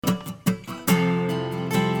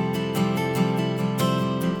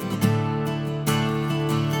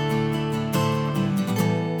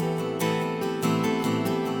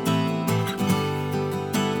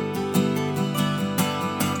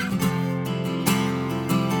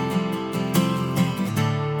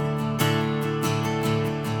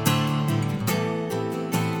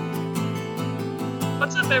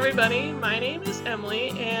everybody. My name is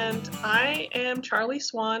Emily, and I am Charlie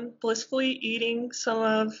Swan, blissfully eating some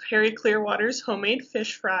of Harry Clearwater's homemade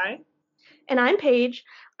fish fry. And I'm Paige.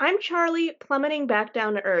 I'm Charlie, plummeting back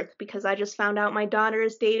down to earth because I just found out my daughter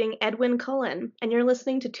is dating Edwin Cullen, and you're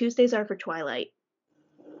listening to Tuesdays Are for Twilight.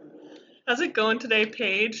 How's it going today,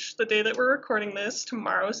 Paige? The day that we're recording this,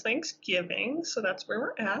 tomorrow's Thanksgiving, so that's where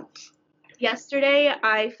we're at. Yesterday,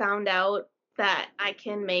 I found out that I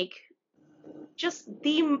can make just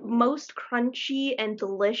the most crunchy and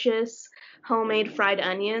delicious homemade fried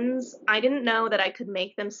onions. I didn't know that I could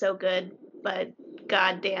make them so good, but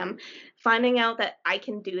goddamn, finding out that I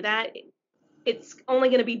can do that, it's only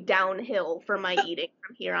going to be downhill for my eating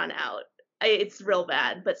from here on out. It's real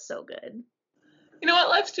bad, but so good. You know what?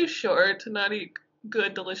 Life's too short to not eat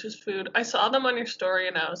good, delicious food. I saw them on your story,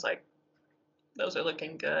 and I was like, those are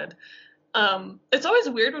looking good. It's always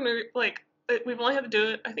weird when we've only had to do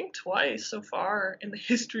it, I think, twice so far in the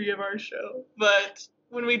history of our show. But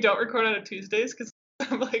when we don't record on a Tuesdays, because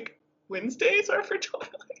I'm like, Wednesdays are for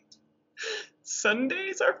Twilight,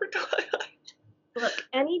 Sundays are for Twilight. Look,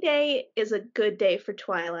 any day is a good day for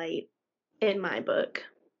Twilight in my book.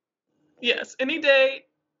 Yes, any day.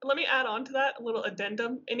 Let me add on to that a little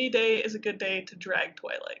addendum. Any day is a good day to drag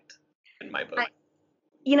Twilight in my book.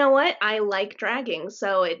 You know what? I like dragging,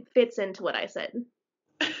 so it fits into what I said.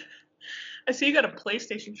 I see you got a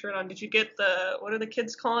PlayStation shirt on. Did you get what are the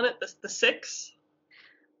kids calling it? The 6?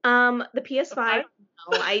 The PS5?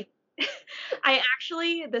 No, I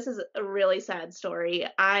actually, this is a really sad story.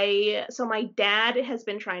 So my dad has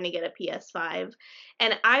been trying to get a PS5,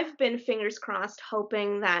 and I've been fingers crossed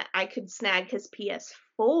hoping that I could snag his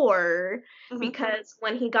PS4 because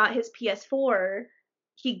when he got his PS4,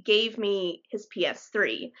 he gave me his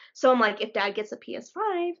PS3. So I'm like, if dad gets a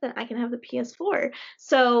PS5, then I can have the PS4.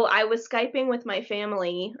 So I was Skyping with my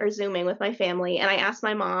family or Zooming with my family, and I asked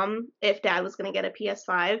my mom if dad was going to get a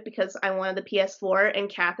PS5 because I wanted the PS4,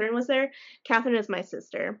 and Catherine was there. Catherine is my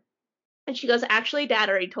sister. And she goes, actually, dad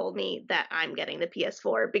already told me that I'm getting the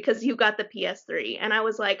PS4 because you got the PS3. And I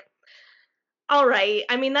was like, all right.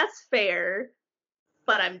 I mean, that's fair,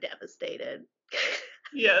 but I'm devastated.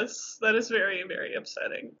 Yes, that is very, very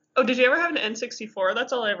upsetting. Oh, did you ever have an N64?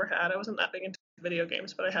 That's all I ever had. I wasn't that big into video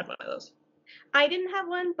games, but I had one of those. I didn't have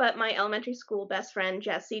one, but my elementary school best friend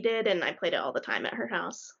Jessie did, and I played it all the time at her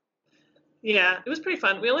house. Yeah, it was pretty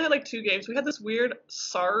fun. We only had like 2 games. We had this weird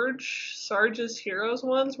Sarge's Heroes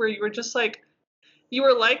ones where you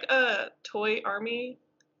were like a toy army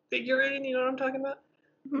figurine, you know what I'm talking about?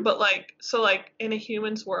 Mm-hmm. But like in a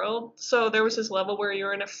human's world. So there was this level where you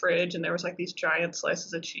were in a fridge and there was like these giant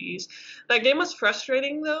slices of cheese. That game was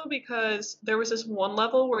frustrating though because there was this one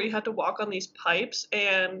level where you had to walk on these pipes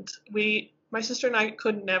and my sister and I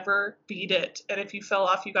could never beat it. And if you fell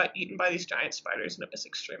off, you got eaten by these giant spiders and it was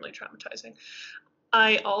extremely traumatizing.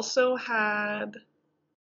 I also had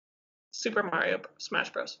Super Mario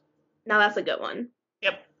Smash Bros. Now that's a good one.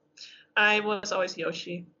 Yep. I was always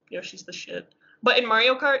Yoshi. Yoshi's the shit. But in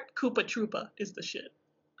Mario Kart, Koopa Troopa is the shit.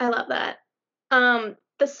 I love that.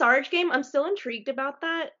 The Sarge game, I'm still intrigued about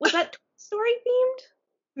that. Was that Toy Story themed?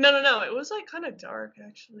 No. It was like kind of dark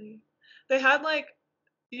actually. They had like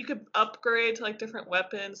you could upgrade to like different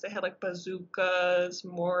weapons. They had like bazookas,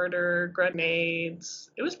 mortar, grenades.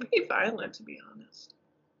 It was pretty violent to be honest.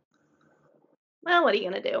 Well, what are you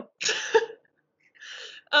gonna do?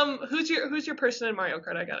 Who's your person in Mario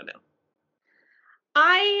Kart? I gotta know.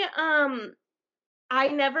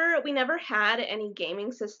 We never had any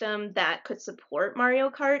gaming system that could support Mario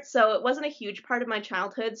Kart, so it wasn't a huge part of my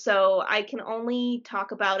childhood, so I can only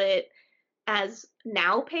talk about it as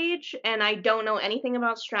now Paige, and I don't know anything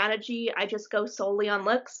about strategy. I just go solely on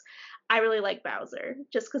looks. I really like Bowser,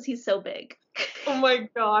 just because he's so big. Oh my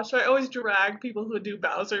gosh, I always drag people who do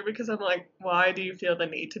Bowser because I'm like, why do you feel the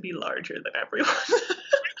need to be larger than everyone?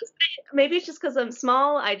 Maybe it's just because I'm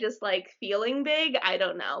small. I just like feeling big. I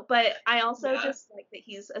don't know. But I also just like that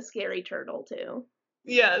he's a scary turtle too.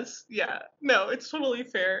 Yes, yeah. No, it's totally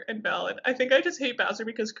fair and valid. I think I just hate Bowser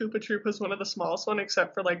because Koopa Troop was one of the smallest one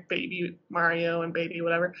except for like Baby Mario and Baby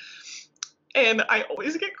whatever. And I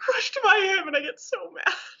always get crushed by him and I get so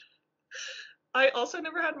mad. I also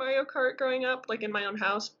never had Mario Kart growing up, like in my own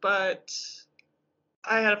house, but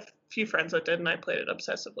I had a few friends that did, and I played it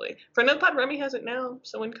obsessively. Friend of the pod, Remy has it now.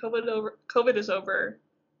 So when COVID is over,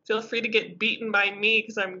 feel free to get beaten by me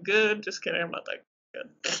because I'm good. Just kidding, I'm not that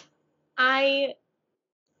good.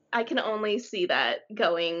 I can only see that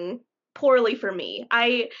going poorly for me.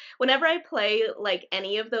 Whenever I play like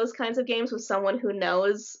any of those kinds of games with someone who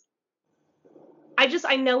knows,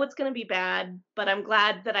 I know it's gonna be bad, but I'm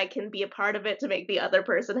glad that I can be a part of it to make the other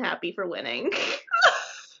person happy for winning.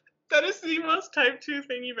 That is the most type 2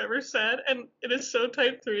 thing you've ever said, and it is so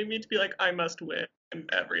type 3 of me to be like, I must win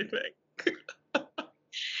everything.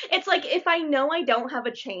 It's like if I know I don't have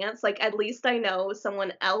a chance, like at least I know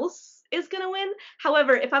someone else is gonna win.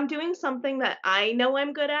 However, if I'm doing something that I know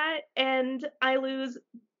I'm good at and I lose,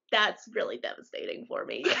 that's really devastating for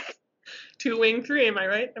me. 2 wing 3, am I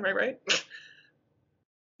right? Am I right?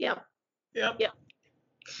 Yeah. Yep. Yeah.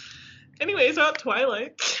 Anyways, about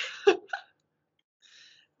Twilight.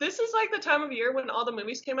 This is like the time of year when all the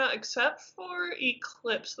movies came out, except for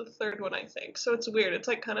Eclipse, the third one, I think. So it's weird. It's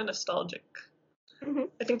like kind of nostalgic. Mm-hmm.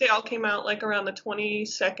 I think they all came out like around the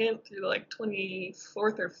 22nd through like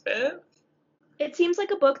 24th or 5th. It seems like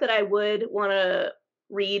a book that I would want to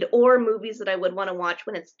read, or movies that I would want to watch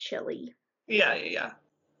when it's chilly. Yeah.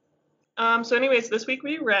 So anyways, this week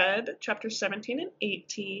we read chapters 17 and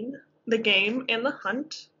 18, The Game and the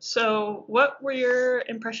Hunt. So what were your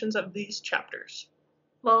impressions of these chapters?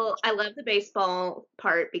 Well, I love the baseball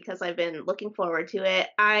part because I've been looking forward to it.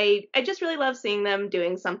 I just really love seeing them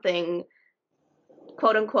doing something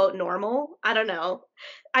quote unquote normal. I don't know.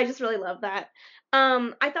 I just really love that. I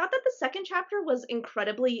thought that the second chapter was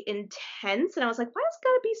incredibly intense, and I was like, why is it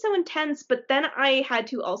gotta be so intense? But then I had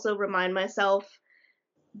to also remind myself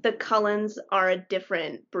the Cullens are a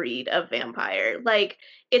different breed of vampire. Like,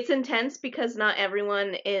 it's intense because not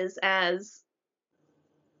everyone is as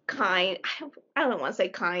kind. I don't want to say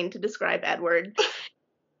kind to describe Edward.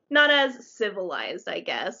 Not as civilized, I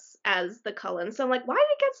guess, as the Cullens. So I'm like, why did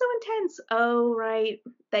it get so intense? Oh, right.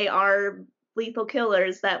 They are lethal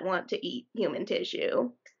killers that want to eat human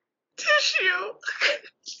tissue. Tissue.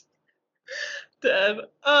 Dead.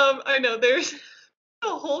 I know there's the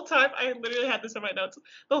whole time I literally had this in my notes.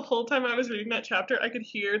 The whole time I was reading that chapter, I could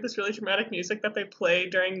hear this really dramatic music that they play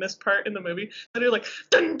during this part in the movie. Literally like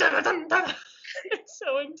dun dun dun dun. It's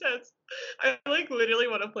so intense. I like literally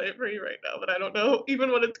want to play it for you right now, but I don't know even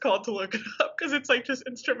what it's called to look it up because it's like just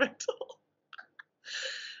instrumental.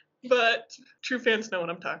 But true fans know what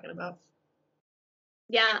I'm talking about.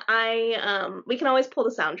 Yeah, we can always pull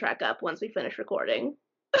the soundtrack up once we finish recording.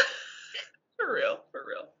 For real.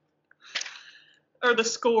 Or the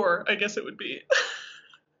score, I guess it would be.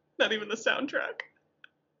 Not even the soundtrack.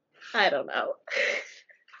 I don't know.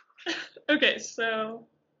 Okay, so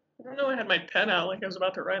I don't know. I had my pen out like I was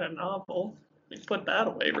about to write a novel. Let me put that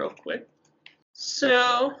away real quick.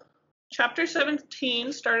 So, chapter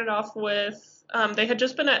 17 started off with they had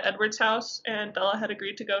just been at Edward's house and Bella had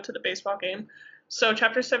agreed to go to the baseball game. So,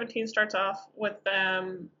 chapter 17 starts off with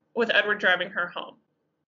Edward driving her home.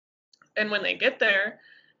 And when they get there,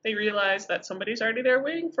 they realize that somebody's already there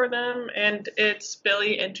waiting for them, and it's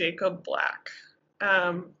Billy and Jacob Black.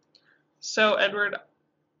 So, Edward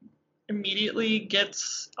immediately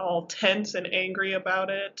gets all tense and angry about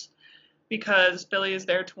it because Billy is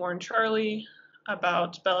there to warn Charlie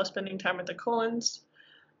about Bella spending time with the Cullens.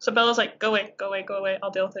 So Bella's like, go away,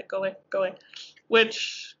 I'll deal with it, go away.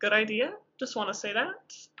 Which, good idea, just want to say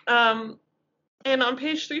that. And on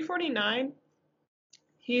page 349,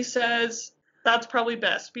 he says, that's probably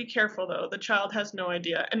best. Be careful, though. The child has no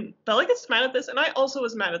idea. And Bella gets mad at this, and I also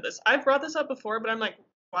was mad at this. I've brought this up before, but I'm like,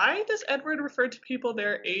 why does Edward refer to people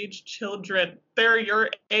their age children? They're your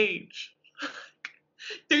age.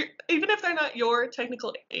 Even if they're not your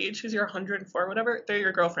technical age, because you're 104 or whatever, they're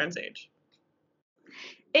your girlfriend's age.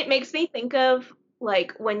 It makes me think of,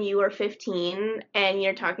 like, when you were 15 and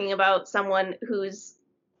you're talking about someone who's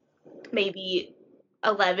maybe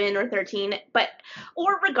 11 or 13,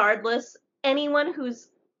 or regardless, anyone who's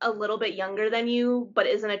a little bit younger than you but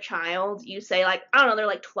isn't a child, you say, like, I don't know, they're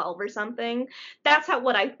like 12 or something. That's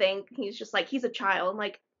what I think. He's just like, he's a child. I'm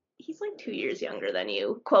like, he's like 2 years younger than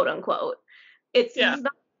you, quote unquote. He's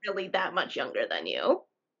not really that much younger than you.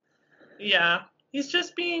 Yeah, he's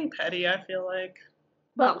just being petty, I feel like.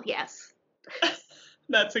 Well, yes.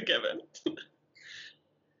 That's a given.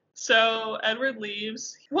 So Edward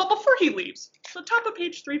leaves. Well, before he leaves, so top of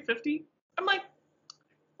page 350, I'm like,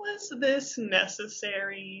 was this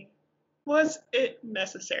necessary? Was it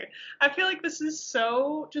necessary? I feel like this is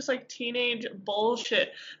so just like teenage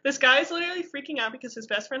bullshit. This guy's literally freaking out because his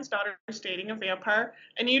best friend's daughter is dating a vampire,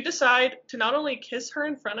 and you decide to not only kiss her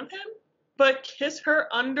in front of him, but kiss her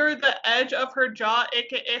under the edge of her jaw,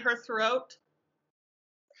 aka her throat.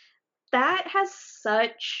 That has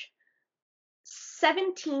such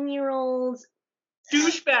 17-year-old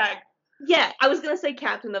douchebag. Yeah, I was gonna say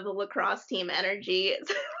captain of the lacrosse team energy.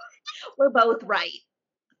 We're both right.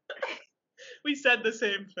 We said the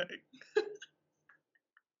same thing.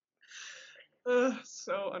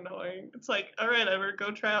 So annoying. It's like, all right, Edward,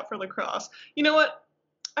 go try out for lacrosse. You know what?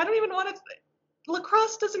 I don't even want to.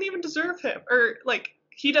 Lacrosse doesn't even deserve him. Or, like,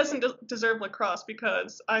 he doesn't deserve lacrosse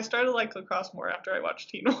because I started to like lacrosse more after I watched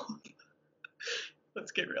Teen Wolf.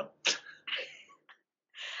 Let's get real.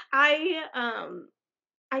 I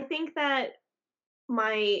think that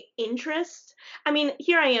my interest, I mean,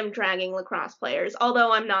 here I am dragging lacrosse players,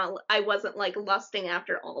 although I wasn't like lusting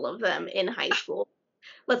after all of them in high school.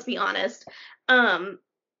 Let's be honest. Um,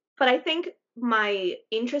 but I think my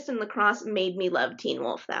interest in lacrosse made me love Teen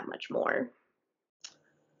Wolf that much more.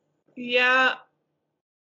 Yeah,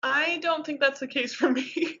 I don't think that's the case for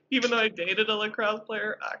me, even though I dated a lacrosse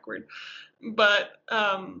player. Awkward. But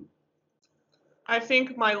I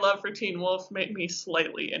think my love for Teen Wolf made me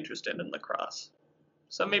slightly interested in lacrosse.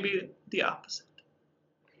 So maybe the opposite.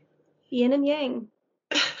 Yin and yang.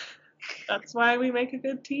 That's why we make a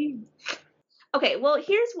good team. Okay, well,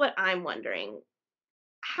 here's what I'm wondering.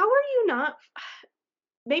 How are you not,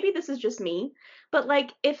 maybe this is just me, but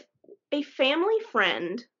like if a family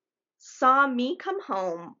friend saw me come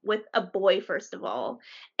home with a boy, first of all,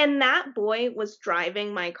 and that boy was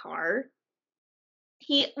driving my car,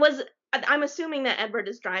 I'm assuming that Edward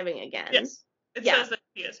is driving again. Yes, it says that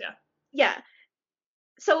he is, yeah. Yeah.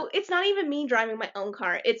 So it's not even me driving my own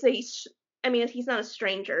car. I mean, he's not a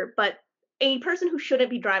stranger, but a person who shouldn't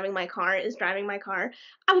be driving my car is driving my car.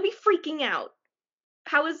 I would be freaking out.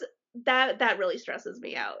 How is that? That really stresses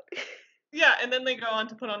me out. Yeah, and then they go on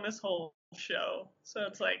to put on this whole show. So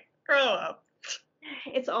it's like, grow up.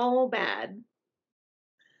 It's all bad.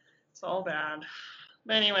 It's all bad.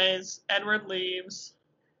 But anyways, Edward leaves,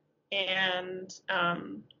 and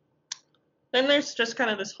then there's just kind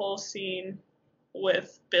of this whole scene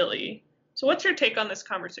with Billy. So what's your take on this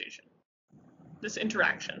conversation? This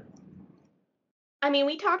interaction? I mean,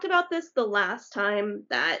 we talked about this the last time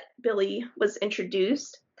that Billy was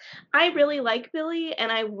introduced. I really like Billy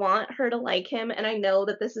and I want her to like him, and I know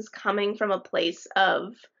that this is coming from a place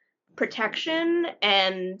of protection,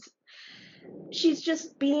 and she's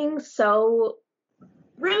just being so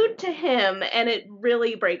rude to him, and it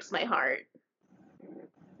really breaks my heart.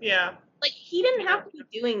 Yeah. Like, he didn't have to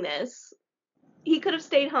be doing this. He could have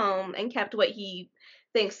stayed home and kept what he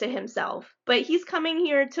thinks to himself, but he's coming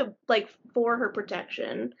here to, like, for her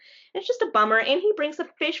protection. It's just a bummer, and he brings a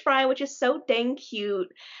fish fry, which is so dang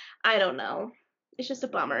cute. I don't know. It's just a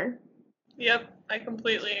bummer. Yep, I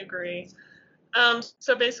completely agree.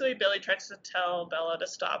 So basically, Billy tries to tell Bella to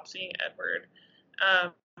stop seeing Edward,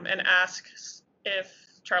 and asks if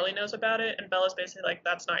Charlie knows about it, and Bella's basically like,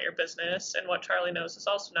 that's not your business, and what Charlie knows is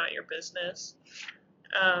also not your business.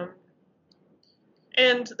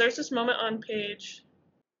 And there's this moment on page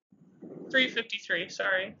 353,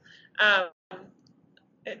 sorry.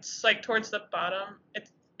 It's like towards the bottom,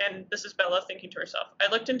 and this is Bella thinking to herself, I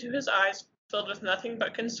looked into his eyes, filled with nothing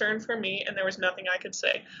but concern for me, and there was nothing I could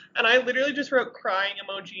say. And I literally just wrote crying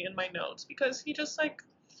emoji in my notes, because he just, like,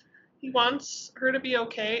 he wants her to be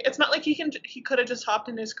okay. It's not like he could have just hopped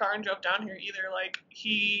in his car and drove down here either. Like,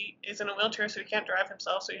 he is in a wheelchair, so he can't drive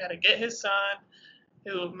himself, so he had to get his son,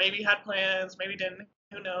 who maybe had plans, maybe didn't,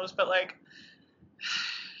 who knows, but, like,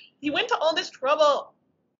 he went to all this trouble.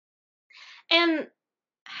 And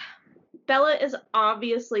Bella is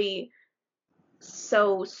obviously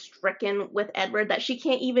so stricken with Edward that she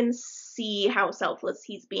can't even see how selfless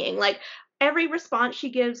he's being. Like, every response she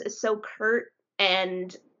gives is so curt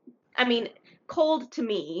and, I mean, cold to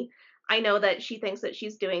me. I know that she thinks that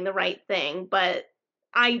she's doing the right thing, but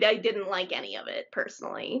I didn't like any of it,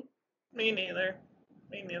 personally. Me neither.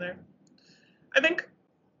 I think,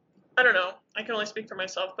 I don't know, I can only speak for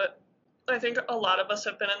myself, but I think a lot of us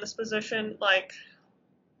have been in this position. Like,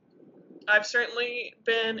 I've certainly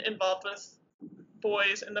been involved with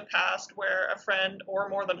boys in the past where a friend or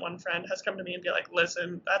more than one friend has come to me and be like,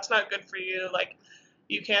 listen, that's not good for you. Like,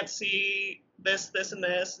 you can't see this, and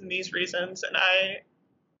this, and these reasons. And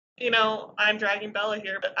I'm dragging Bella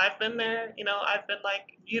here, but I've been there. I've been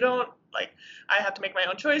like, you don't, like, I have to make my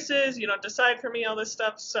own choices. You don't decide for me, all this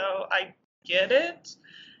stuff. So I get it.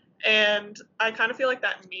 And I kind of feel like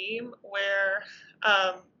that meme where,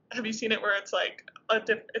 have you seen it where it's like,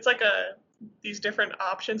 these different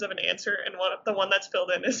options of an answer, and the one that's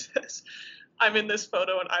filled in is this, I'm in this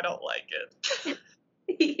photo and I don't like it.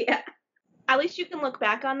 Yeah. At least you can look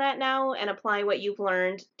back on that now and apply what you've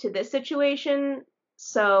learned to this situation,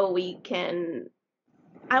 so we can,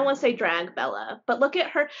 I don't want to say drag Bella, but look at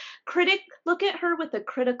her with a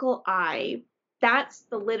critical eye. That's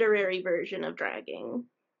the literary version of dragging.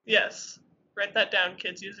 Yes. Write that down,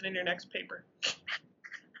 kids. Use it in your next paper.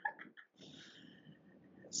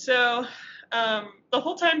 So, the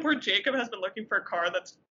whole time poor Jacob has been looking for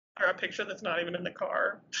a picture that's not even in the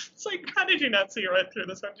car. It's like, how did you not see right through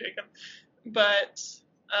this one, Jacob? But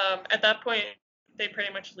at that point, they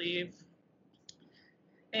pretty much leave.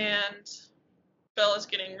 And Bella's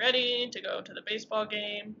getting ready to go to the baseball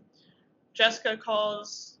game. Jessica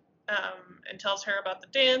calls and tells her about the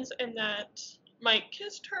dance and that Mike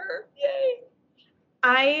kissed her.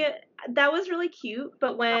 Yay! That was really cute,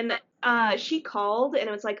 but when she called and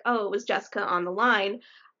it was like, oh, it was Jessica on the line,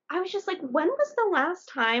 I was just like, when was the last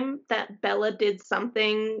time that Bella did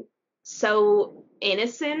something so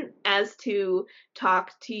innocent as to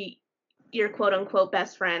talk to your quote unquote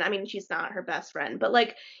best friend? I mean, she's not her best friend, but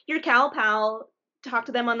like your Cal pal, talk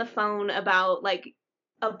to them on the phone about like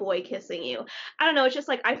a boy kissing you. I don't know, it's just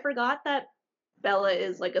like I forgot that Bella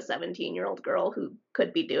is like a 17-year-old girl who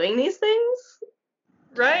could be doing these things.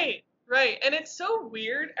 Right. And it's so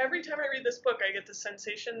weird. Every time I read this book, I get the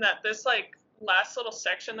sensation that this like last little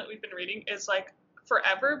section that we've been reading is like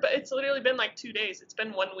forever, but it's literally been like 2 days. It's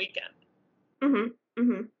been one weekend.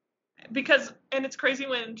 Because, and it's crazy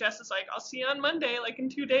when Jess is like, I'll see you on Monday, like in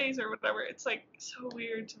 2 days or whatever. It's like so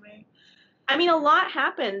weird to me. I mean, a lot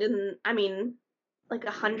happened in, like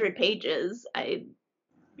 100 pages.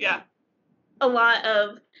 Yeah. A lot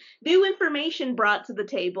of new information brought to the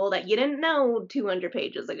table that you didn't know 200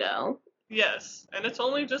 pages ago. Yes, and it's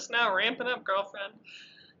only just now ramping up, girlfriend.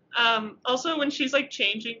 Also, when she's like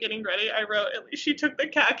changing, getting ready, I wrote, at least she took the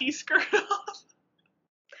khaki skirt off.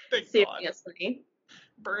 Thank Seriously. God.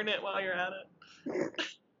 Burn it while you're at it.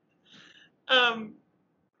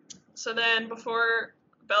 So then before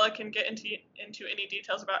Bella can get into any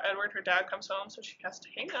details about Edward, her dad comes home, so she has to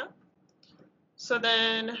hang up. So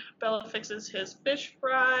then Bella fixes his fish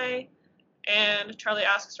fry, and Charlie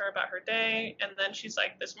asks her about her day, and then she's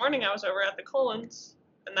like, this morning I was over at the Cullens,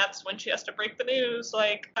 and that's when she has to break the news.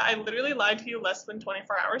 Like, I literally lied to you less than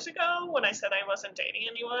 24 hours ago when I said I wasn't dating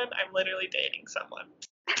anyone. I'm literally dating someone.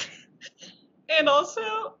 And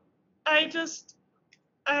also,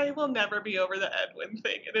 I will never be over the Edwin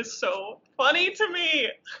thing. It is so funny to me.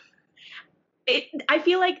 I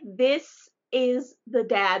feel like this is the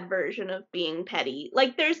dad version of being petty.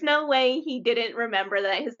 Like, there's no way he didn't remember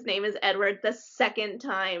that his name is Edward the second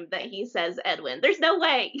time that he says Edwin. There's no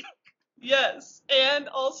way. Yes, and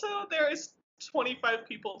also there is 25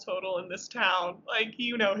 people total in this town. Like,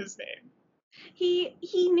 you know his name.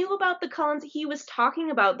 He knew about the Cullens. He was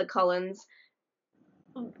talking about the Cullens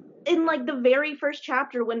in like the very first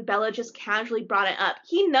chapter when Bella just casually brought it up.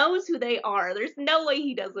 He knows who they are. There's no way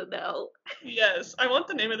he doesn't know. Yes, I want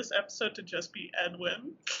the name of this episode to just be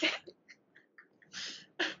Edwin.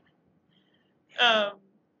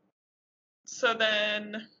 So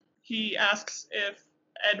then he asks if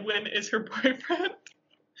Edwin is her boyfriend,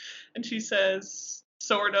 and she says,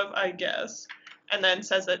 sort of, I guess, and then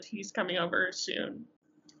says that he's coming over soon.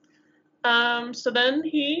 So then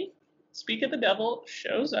he, speak of the devil,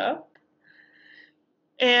 shows up,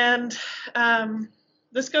 and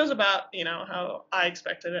this goes about, you know, how I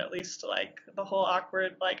expected, at least, like, the whole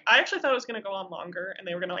awkward, like, I actually thought it was going to go on longer, and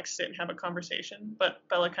they were going to, like, sit and have a conversation, but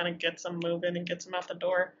Bella kind of gets them moving and gets them out the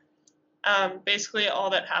door. Basically, all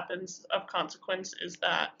that happens of consequence is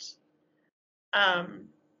that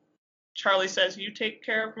Charlie says, you take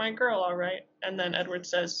care of my girl, all right? And then Edward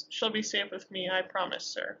says, she'll be safe with me, I promise,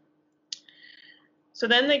 sir. So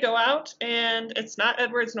then they go out, and it's not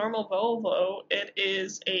Edward's normal Volvo, it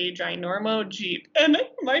is a ginormo Jeep. And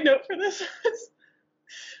my note for this is,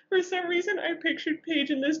 for some reason, I pictured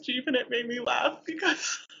Paige in this Jeep, and it made me laugh,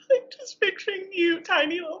 because like, just picturing you,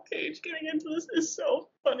 tiny little Paige, getting into this is so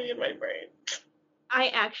funny in my brain. I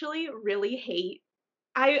actually really hate,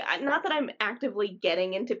 not that I'm actively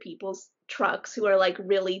getting into people's trucks who are like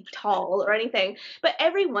really tall or anything, but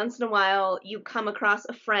every once in a while you come across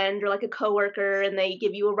a friend or like a coworker and they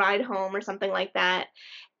give you a ride home or something like that,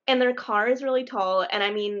 and their car is really tall, and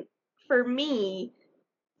I mean, for me,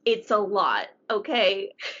 it's a lot,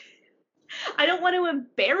 okay? I don't want to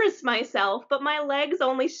embarrass myself, but my legs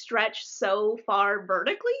only stretch so far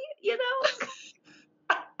vertically, you know?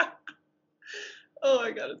 Oh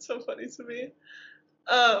my god, it's so funny to me.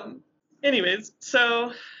 Anyways,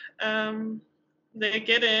 so they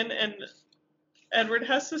get in, and Edward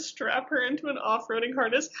has to strap her into an off-roading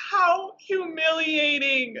harness. How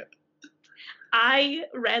humiliating! I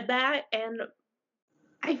read that, and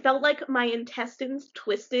I felt like my intestines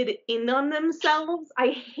twisted in on themselves. I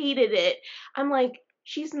hated it. I'm like,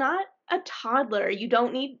 she's not a toddler. You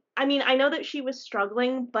don't need, I mean, I know that she was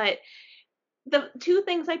struggling, but the two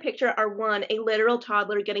things I picture are, one, a literal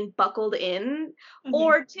toddler getting buckled in,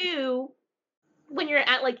 or two, when you're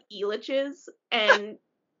at like Elitch's and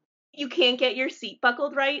you can't get your seat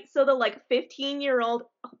buckled right, so the like 15-year-old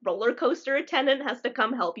roller coaster attendant has to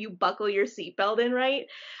come help you buckle your seatbelt in right.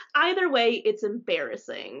 Either way, it's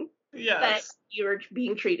embarrassing. that Yes. you were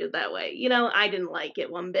being treated that way. You know, I didn't like it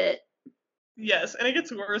one bit. Yes, and it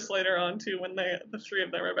gets worse later on too when the three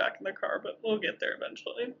of them are back in the car, but we'll get there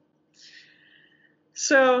eventually.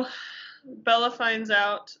 So Bella finds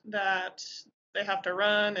out that they have to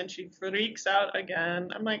run and she freaks out again.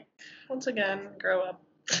 I'm like, once again, grow up.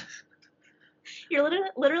 You're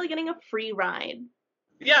literally getting a free ride.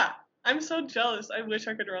 Yeah, I'm so jealous. I wish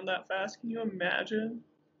I could run that fast. Can you imagine?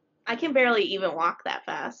 I can barely even walk that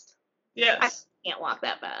fast. I Yes. can't walk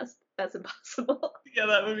that fast. That's impossible. Yeah,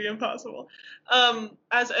 that would be impossible.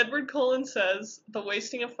 As Edward Cullen says, the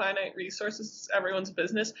wasting of finite resources is everyone's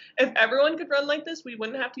business. If everyone could run like this, we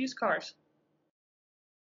wouldn't have to use cars.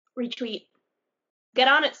 Retweet. Get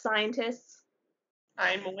on it, scientists.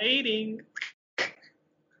 I'm waiting.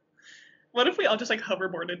 What if we all just like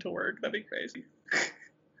hoverboarded to work? That'd be crazy.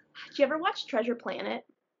 Did you ever watch Treasure Planet?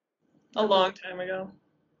 A long time ago.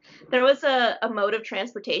 There was a mode of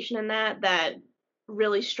transportation in that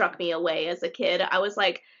really struck me away as a kid. I was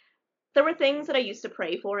like, there were things that I used to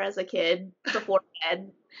pray for as a kid before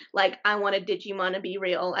bed. Like, I wanted Digimon to be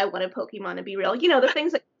real. I wanted Pokemon to be real. You know, the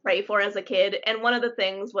things that you pray for as a kid. And one of the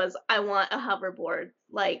things was, I want a hoverboard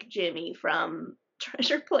like Jimmy from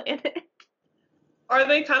Treasure Planet. Are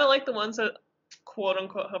they kind of like the ones that quote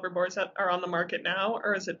unquote hoverboards that are on the market now,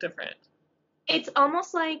 or is it different? It's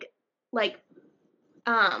almost like,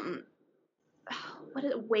 um, what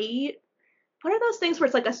is it, Wade? What are those things where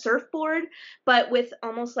it's like a surfboard, but with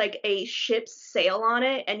almost like a ship's sail on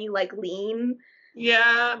it, and you like lean?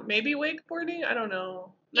 Yeah, maybe wakeboarding? I don't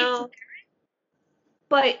know. It's No.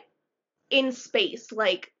 but in space,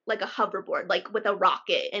 like a hoverboard, like with a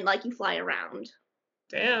rocket, and like you fly around.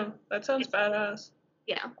 Damn, that sounds It's, badass.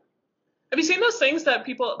 yeah. Have you seen those things that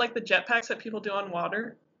people like the jetpacks that people do on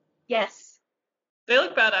water? Yes. They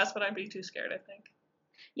look badass, but I'd be too scared, I think.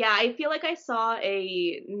 Yeah, I feel like I saw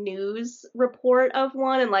a news report of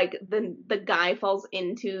one, and like the guy falls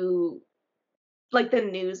into, like the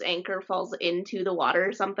news anchor falls into the water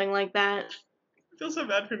or something like that. I feel so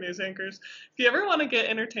bad for news anchors. If you ever want to get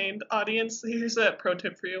entertained, audience, here's a pro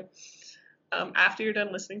tip for you. After you're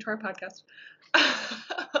done listening to our podcast,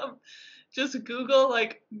 just Google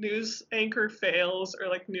like news anchor fails or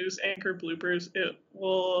like news anchor bloopers. It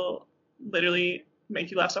will literally make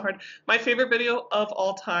you laugh so hard. My favorite video of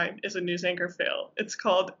all time is a news anchor fail. It's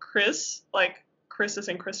called Chris, like Chris is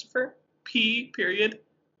in Christopher, P period,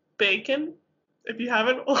 Bacon. If you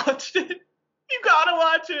haven't watched it, you gotta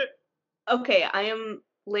watch it. Okay, I am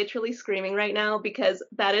literally screaming right now because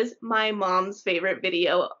that is my mom's favorite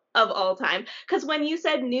video of all time. Because when you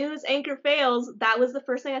said news anchor fails, that was the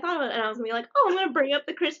first thing I thought of, and I was gonna be like, oh, I'm gonna bring up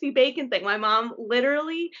the crispy bacon thing. My mom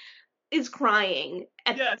literally is crying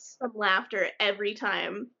Yes. from laughter every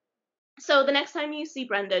time. So the next time you see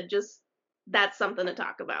Brenda, just that's something to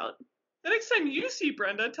talk about. The next time you see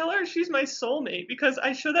Brenda, tell her she's my soulmate because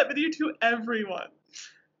I show that video to everyone.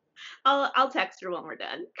 I'll text her when we're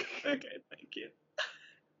done. Okay, thank you.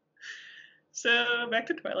 So back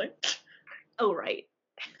to Twilight, Oh right,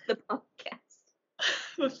 the podcast.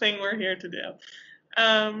 the thing we're here to do.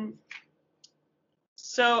 Um,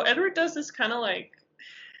 so Edward does this kind of like,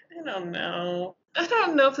 I don't know. I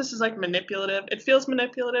don't know if this is like manipulative. It feels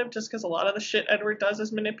manipulative just because a lot of the shit Edward does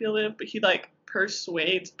is manipulative, but he like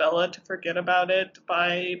persuades Bella to forget about it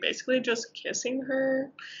by basically just kissing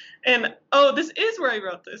her. And oh, this is where I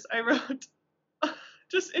wrote this. I wrote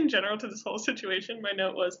just in general to this whole situation, my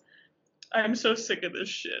note was, I'm so sick of this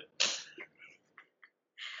shit.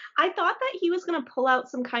 I thought that he was gonna pull out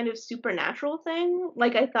some kind of supernatural thing.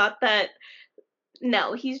 Like I thought that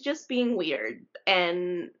no, he's just being weird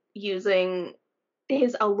and using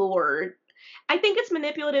his allure. I think it's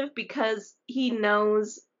manipulative because he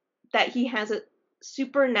knows that he has a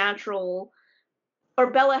supernatural,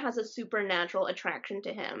 or Bella has a supernatural attraction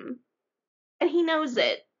to him. And he knows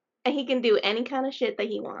it. And he can do any kind of shit that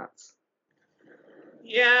he wants.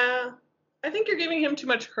 Yeah, I think you're giving him too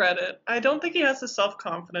much credit. I don't think he has the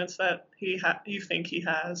self-confidence that you think he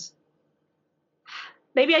has.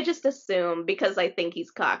 Maybe I just assume because I think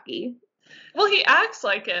he's cocky. Well, he acts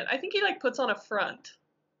like it. I think he like puts on a front.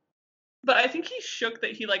 But I think he's shook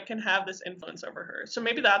that he like can have this influence over her. So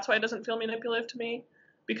maybe that's why it doesn't feel manipulative to me,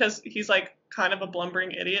 because he's like kind of a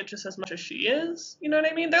blumbering idiot just as much as she is. You know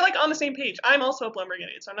what I mean? They're like on the same page. I'm also a blumbering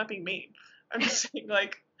idiot, so I'm not being mean. I'm just saying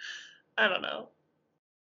like, I don't know.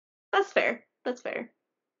 That's fair. That's fair.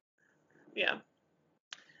 Yeah.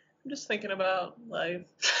 I'm just thinking about life.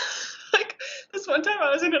 Like this one time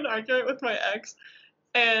I was in an argument with my ex,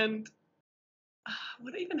 and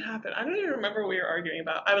what even happened? I don't even remember what we were arguing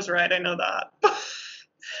about. I was right, I know that.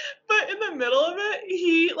 But in the the middle of it,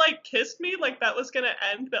 he like kissed me like that was gonna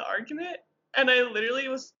end the argument, and I literally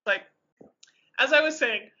was like, as I was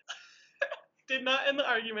saying, did not end the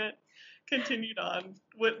argument, continued on.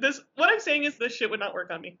 What I'm saying is this shit would not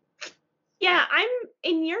work on me. Yeah, I'm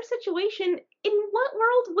in your situation. In what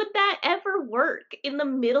world would that ever work? In the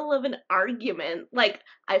middle of an argument? Like,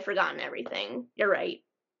 I've forgotten everything. You're right.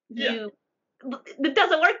 Yeah. It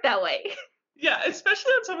doesn't work that way. Yeah,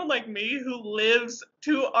 especially on someone like me who lives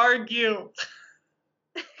to argue.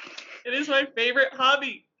 It is my favorite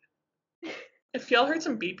hobby. If y'all heard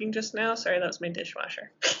some beeping just now, sorry, that was my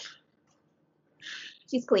dishwasher.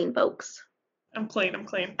 She's clean, folks. I'm clean.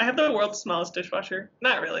 I have the world's smallest dishwasher.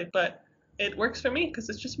 Not really, but it works for me because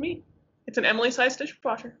it's just me. It's an Emily-sized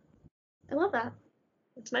dishwasher. I love that.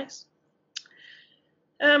 It's nice.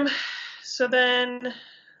 So then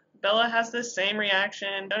Bella has this same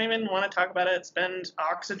reaction. Don't even want to talk about it. Spend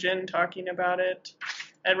oxygen talking about it.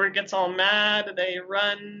 Edward gets all mad. They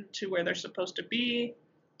run to where they're supposed to be.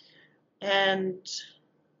 And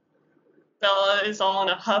Bella is all in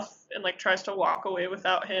a huff and like tries to walk away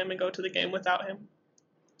without him and go to the game without him.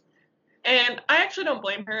 And I actually don't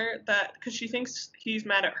blame her that because she thinks he's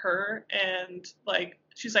mad at her and like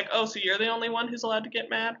she's like, oh, so you're the only one who's allowed to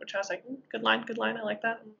get mad, which I was like, good line, I like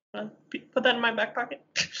that. Put that in my back pocket.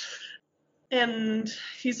 And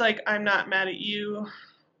he's like, I'm not mad at you.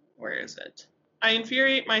 Where is it? I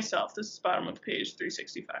infuriate myself. This is bottom of page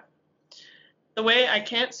 365. The way I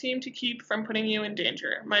can't seem to keep from putting you in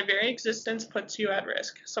danger. My very existence puts you at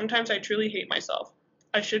risk. Sometimes I truly hate myself.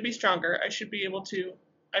 I should be stronger. I should be able to.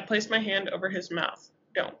 I place my hand over his mouth.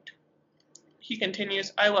 Don't. He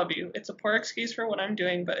continues, I love you. It's a poor excuse for what I'm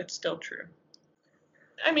doing, but it's still true.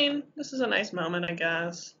 I mean, this is a nice moment, I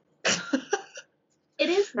guess. It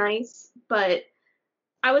is nice, but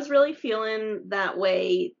I was really feeling that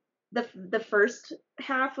way the first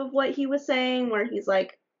half of what he was saying, where he's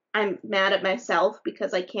like, I'm mad at myself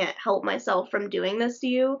because I can't help myself from doing this to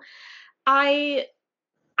you. I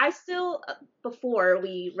still, before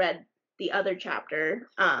we read the other chapter,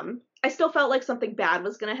 I still felt like something bad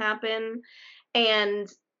was going to happen.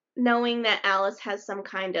 And knowing that Alice has some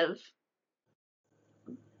kind of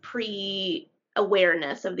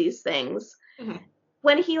pre-awareness of these things,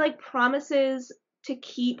 when he like promises to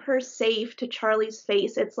keep her safe to Charlie's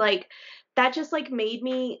face, it's like, that just like made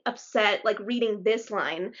me upset, like reading this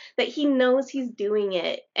line, that he knows he's doing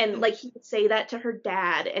it, and like he would say that to her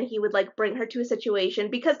dad, and he would like bring her to a situation,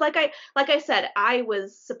 because like I said, I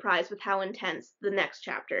was surprised with how intense the next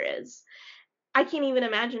chapter is. I can't even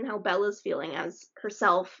imagine how Bella's feeling as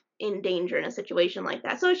herself in danger in a situation like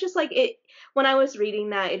that. So it's just like, it, when I was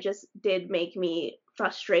reading that, it just did make me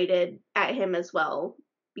frustrated at him as well,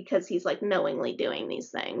 because he's like knowingly doing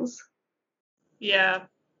these things. Yeah,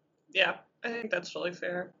 I think that's really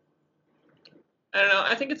fair. I don't know.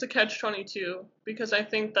 I think it's a catch-22 because I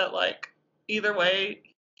think that like either way,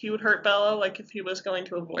 he would hurt Bella. Like if he was going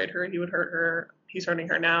to avoid her, he would hurt her. He's hurting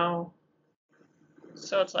her now.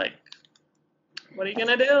 So it's like, what are you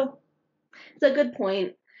gonna do? It's a good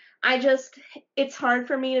point. It's hard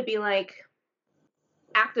for me to be like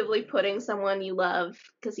actively putting someone you love,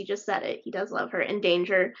 because he just said it, he does love her, in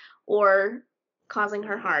danger, or causing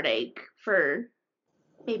her heartache for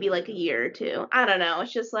maybe like a year or two. I don't know.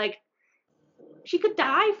 It's just like, she could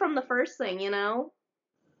die from the first thing, you know?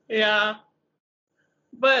 Yeah.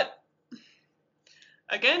 But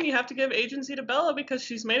again, you have to give agency to Bella because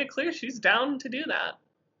she's made it clear she's down to do that.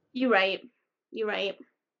 You're right.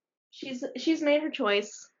 She's made her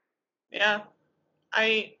choice. Yeah.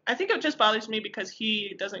 I think it just bothers me because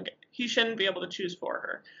he shouldn't be able to choose for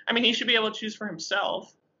her. I mean, he should be able to choose for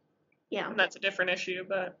himself. Yeah. And that's a different issue,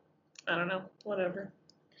 but I don't know. Whatever.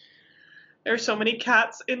 There are so many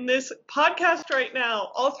cats in this podcast right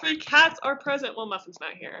now. All 3 cats are present. Well, Muffin's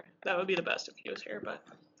not here. That would be the best if he was here, but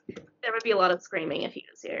there would be a lot of screaming if he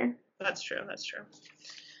was here. That's true.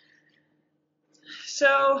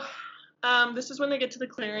 So, this is when they get to the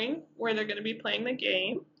clearing where they're going to be playing the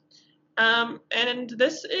game. And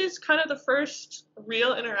this is kind of the first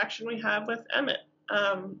real interaction we have with Emmett.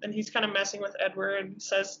 And he's kind of messing with Edward,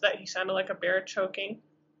 says that he sounded like a bear choking.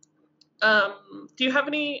 Do you have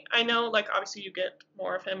any, I know, like, obviously you get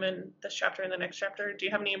more of him in this chapter and the next chapter. Do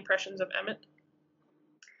you have any impressions of Emmett?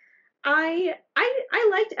 I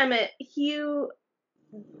liked Emmett.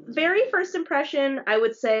 Very first impression, I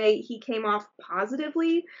would say he came off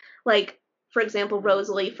positively. Like, for example,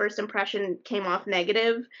 Rosalie, first impression came off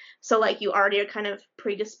negative. So, like, you already are kind of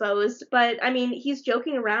predisposed. But, I mean, he's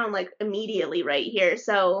joking around, like, immediately right here.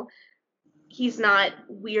 So, he's not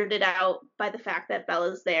weirded out by the fact that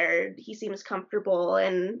Bella's there. He seems comfortable,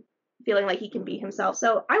 and feeling like he can be himself.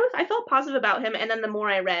 So I felt positive about him, and then the more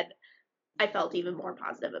I read, I felt even more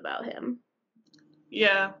positive about him.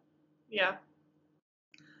 Yeah. Yeah.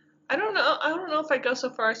 I don't know. I don't know if I go so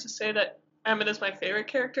far as to say that Emmett is my favorite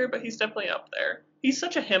character, but he's definitely up there. He's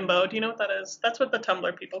such a himbo. Do you know what that is? That's what the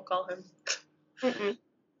Tumblr people call him. Mm-mm.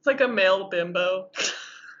 It's like a male bimbo.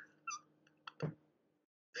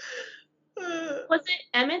 Was it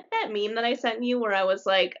Emmett, that meme that I sent you where I was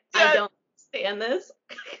like, I Yeah, don't stand this?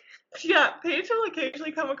 yeah. Paige will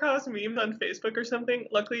occasionally come across memes on Facebook or something.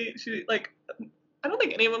 Luckily, she like. I don't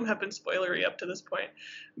think any of them have been spoilery up to this point,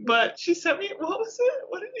 but she sent me. What was it?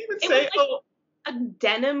 What did it even It was say? like a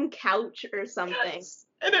denim couch or something. Yes,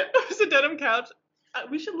 and it was a denim couch.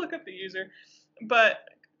 We should look up the user, but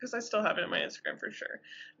because I still have it on my Instagram for sure.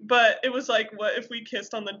 But it was like, what if we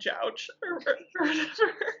kissed on the jouch or whatever?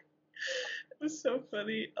 It was so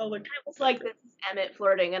funny. I'll look. I was like, this is Emmett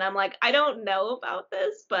flirting, and I'm like, I don't know about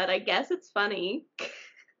this, but I guess it's funny.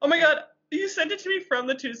 Oh my god, you sent it to me from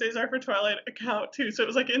the Tuesdays Are for Twilight account too. So it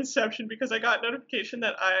was like Inception because I got notification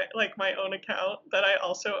that I like my own account that I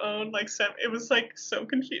also own. Like, it was like so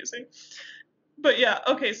confusing. But yeah,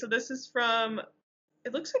 okay. So this is from.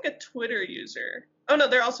 It looks like a Twitter user. Oh no,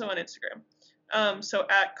 they're also on Instagram. So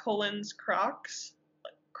at Collins Crocs,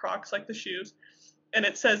 Crocs like the shoes, and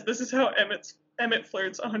it says this is how Emmett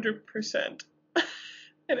flirts 100%.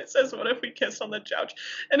 And it says, "What if we kissed on the couch?"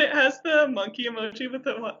 And it has the monkey emoji with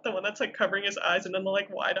the one that's like covering his eyes, and then the like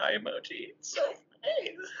wide eye emoji. It's so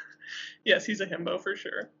funny. Yes, he's a himbo for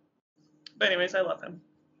sure. But anyways, I love him.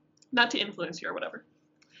 Not to influence you or whatever.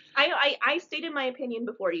 I stated my opinion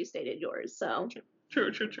before you stated yours, so. True.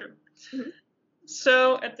 Mhm.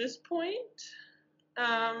 So at this point,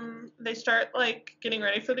 they start like getting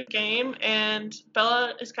ready for the game, and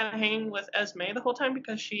Bella is kind of hanging with Esme the whole time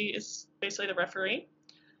because she is basically the referee.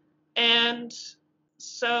 And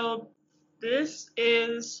so this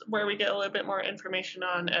is where we get a little bit more information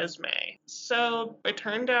on Esme. So it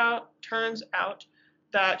turns out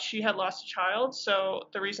that she had lost a child. So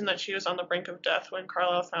the reason that she was on the brink of death when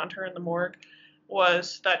Carlisle found her in the morgue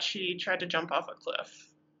was that she tried to jump off a cliff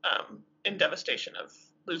in devastation of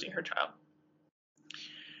losing her child.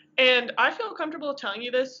 And I feel comfortable telling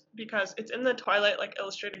you this because it's in the Twilight like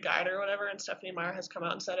illustrated guide or whatever, and Stephenie Meyer has come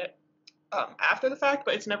out and said it after the fact,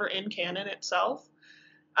 but it's never in canon itself.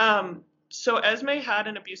 So Esme had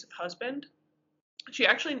an abusive husband. She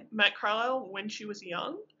actually met Carlisle when she was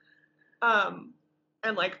young,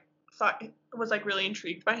 and like thought was like really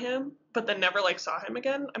intrigued by him, but then never like saw him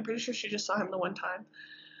again. I'm pretty sure she just saw him the one time.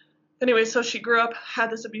 Anyway, so she grew up, had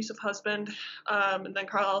this abusive husband, and then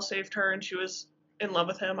Carlisle saved her, and she was in love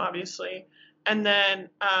with him, obviously. And then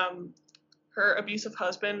her abusive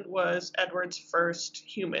husband was Edward's first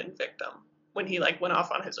human victim when he like went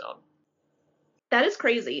off on his own. That is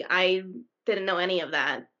crazy. I didn't know any of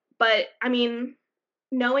that. But I mean,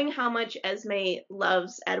 knowing how much Esme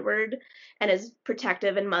loves Edward and is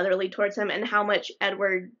protective and motherly towards him, and how much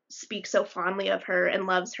Edward speaks so fondly of her and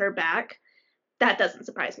loves her back, that doesn't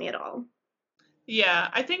surprise me at all. Yeah,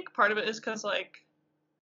 I think part of it is because like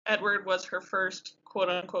Edward was her first quote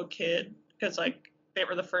unquote kid because like they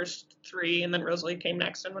were the first three and then Rosalie came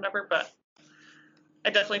next and whatever. But I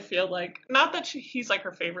definitely feel like not that he's like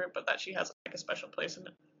her favorite, but that she has like a special place in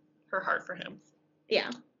her heart for him. Yeah.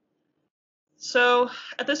 So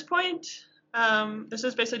at this point, this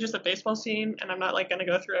is basically just a baseball scene, and I'm not like gonna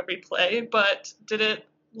go through every play, but did it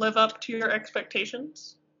live up to your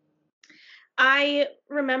expectations? I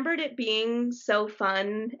remembered it being so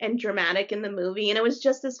fun and dramatic in the movie, and it was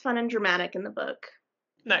just as fun and dramatic in the book.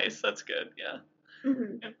 Nice, that's good. Yeah,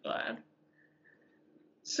 Mm-hmm. I'm glad.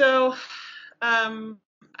 So,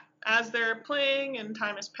 as they're playing and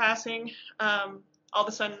time is passing, all of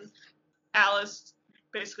a sudden Alice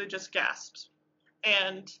basically just gasps.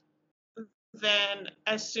 And then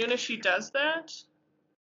as soon as she does that,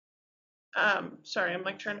 sorry, I'm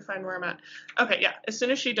like trying to find where I'm at. Okay, yeah. As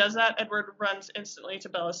soon as she does that, Edward runs instantly to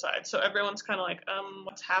Bella's side. So everyone's kind of like,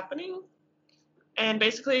 what's happening? And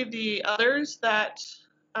basically the others that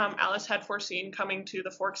Alice had foreseen coming to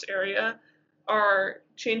the Forks area are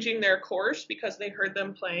changing their course because they heard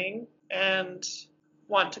them playing and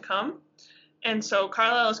want to come. And so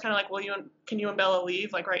Carlisle is kind of like, well, can you and Bella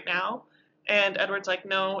leave like right now? And Edward's like,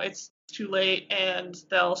 no, it's too late, and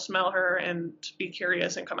they'll smell her and be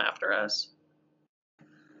curious and come after us.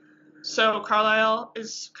 So Carlisle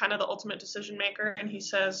is kind of the ultimate decision maker, and he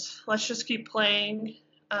says, let's just keep playing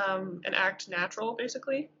and act natural,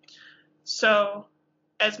 basically. So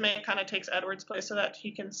Esme kind of takes Edward's place so that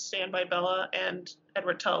he can stand by Bella, and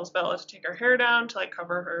Edward tells Bella to take her hair down to like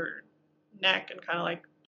cover her neck and kind of like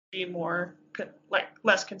be more like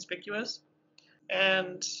less conspicuous.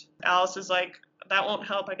 And Alice is like, that won't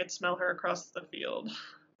help. I could smell her across the field.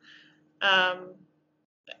 Um,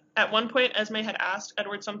 at one point, Esme had asked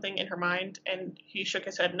Edward something in her mind, and he shook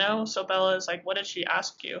his head no. So Bella is like, what did she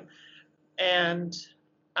ask you? And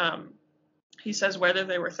he says whether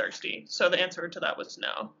they were thirsty. So the answer to that was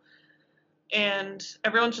no. And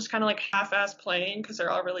everyone's just kind of like half-ass playing because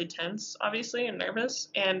they're all really tense, obviously, and nervous.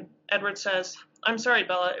 And Edward says, I'm sorry,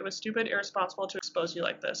 Bella. It was stupid, irresponsible to expose you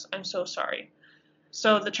like this. I'm so sorry.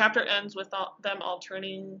 So the chapter ends with them all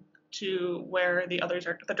turning to where the others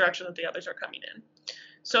are, the direction that the others are coming in.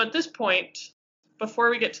 So at this point, before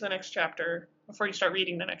we get to the next chapter, before you start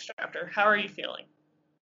reading the next chapter, how are you feeling?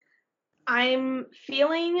 I'm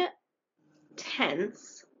feeling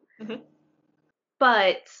tense, Mm-hmm.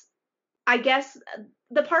 but I guess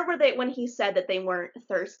the part where when he said that they weren't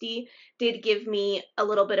thirsty did give me a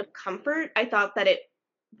little bit of comfort. I thought that it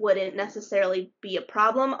wouldn't necessarily be a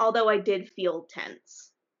problem, although I did feel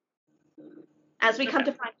tense. As we come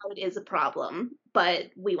to find out, it is a problem,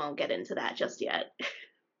 but we won't get into that just yet.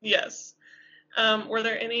 Yes. Were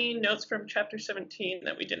there any notes from chapter 17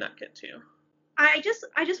 that we did not get to? I just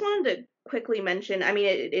wanted to quickly mention, I mean,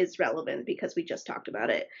 it is relevant because we just talked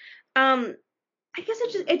about it. I guess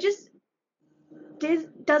it just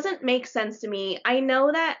doesn't make sense to me. I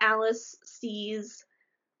know that Alice sees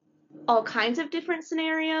all kinds of different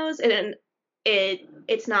scenarios, and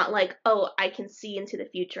it's not like, oh, I can see into the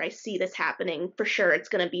future. I see this happening for sure. It's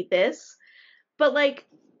gonna be this. But like,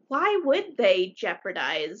 why would they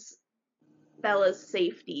jeopardize Bella's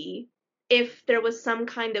safety if there was some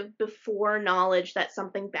kind of before knowledge that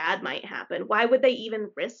something bad might happen? Why would they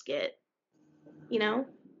even risk it? You know?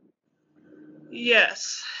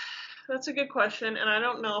 Yes, that's a good question, and I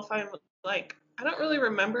don't know if I don't really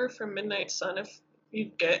remember from Midnight Sun if you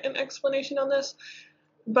get an explanation on this,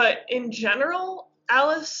 but in general,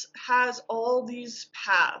 Alice has all these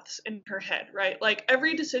paths in her head, right? Like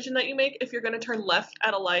every decision that you make, if you're going to turn left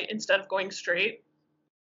at a light instead of going straight,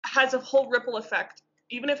 has a whole ripple effect,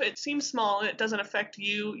 even if it seems small and it doesn't affect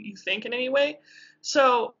you think in any way.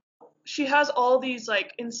 So she has all these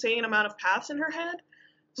like insane amount of paths in her head.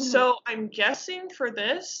 Mm-hmm. So I'm guessing for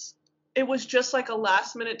this, it was just like a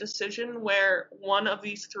last minute decision where one of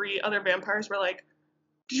these three other vampires were like,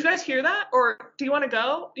 did you guys hear that? Or do you want to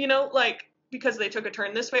go? You know, like because they took a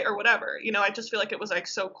turn this way or whatever. You know, I just feel like it was like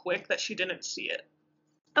so quick that she didn't see it.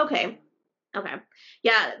 Okay.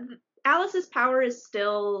 Yeah, Alice's power is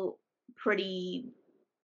still pretty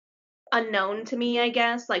unknown to me, I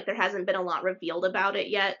guess. Like there hasn't been a lot revealed about it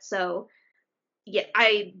yet. So yeah,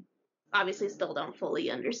 I obviously still don't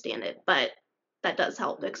fully understand it, but that does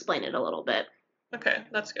help explain it a little bit. Okay,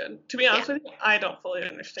 that's good. To be honest with you, I don't fully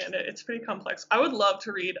understand it. It's pretty complex. I would love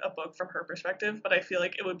to read a book from her perspective, but I feel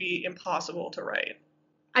like it would be impossible to write.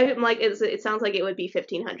 I'm like, it sounds like it would be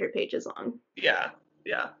 1,500 pages long. Yeah.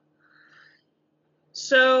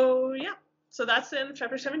 So that's the end of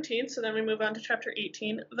chapter 17. So then we move on to chapter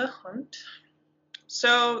 18, The Hunt.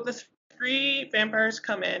 So the three vampires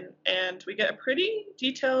come in, and we get a pretty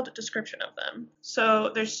detailed description of them.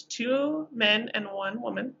 So there's 2 men and 1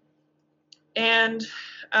 woman. And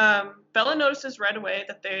Bella notices right away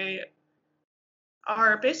that they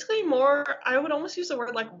are basically more, I would almost use the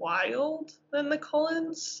word like wild than the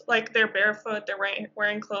Cullens. Like they're barefoot, they're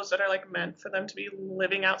wearing clothes that are like meant for them to be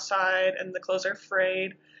living outside, and the clothes are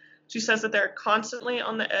frayed. She says that they're constantly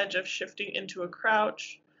on the edge of shifting into a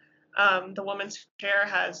crouch. The woman's hair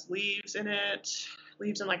has leaves in it,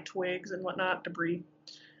 leaves and like twigs and whatnot, debris.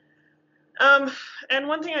 And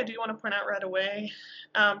one thing I do want to point out right away,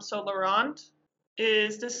 so Laurent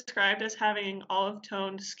is described as having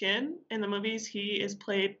olive-toned skin. In the movies, he is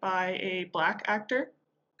played by a black actor.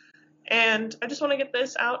 And I just want to get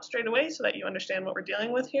this out straight away so that you understand what we're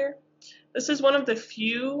dealing with here. This is one of the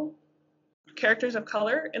few characters of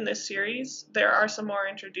color in this series. There are some more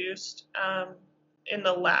introduced in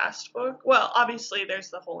the last book. Well, obviously, there's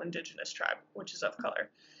the whole indigenous tribe, which is of color.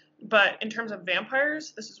 But in terms of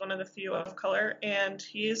vampires, this is one of the few of color, and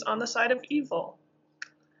he is on the side of evil.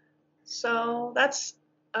 So that's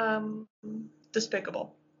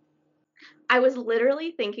despicable. I was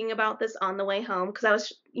literally thinking about this on the way home because I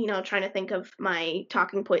was, trying to think of my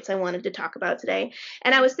talking points I wanted to talk about today.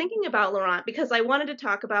 And I was thinking about Laurent because I wanted to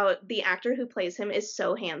talk about the actor who plays him is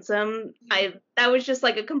so handsome. That was just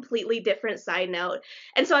like a completely different side note.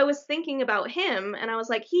 And so I was thinking about him and I was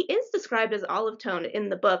like, he is described as olive toned in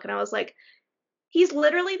the book. And I was like, he's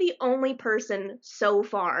literally the only person so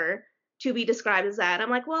far to be described as that.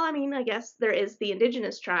 I'm like, well, I mean, I guess there is the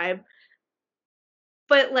indigenous tribe.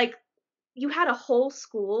 But like, you had a whole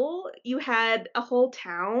school, you had a whole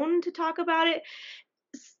town to talk about it.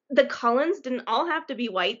 The Cullens didn't all have to be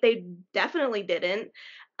white. They definitely didn't.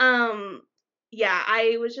 Um, yeah,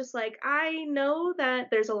 I was just like, I know that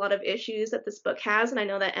there's a lot of issues that this book has, and I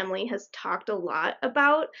know that Emily has talked a lot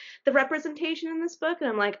about the representation in this book, and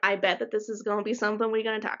I'm like, I bet that this is going to be something we're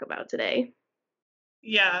going to talk about today.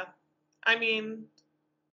 Yeah. I mean,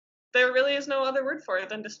 there really is no other word for it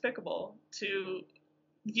than despicable to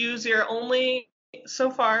use your only so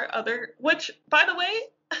far other, which, by the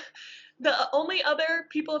way, the only other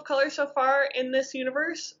people of color so far in this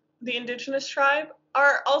universe, the indigenous tribe,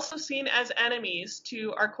 are also seen as enemies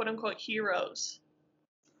to our quote unquote heroes.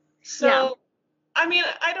 Yeah. So, I mean,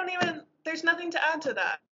 I don't even, there's nothing to add to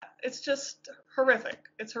that. It's just horrific.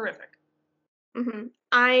 It's horrific.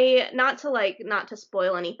 I not to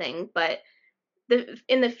spoil anything, but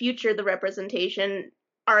in the future the representation,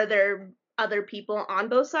 are there other people on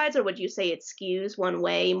both sides, or would you say it skews one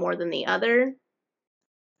way more than the other?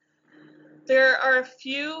 There are a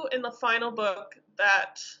few in the final book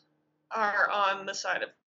that are on the side of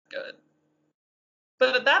good.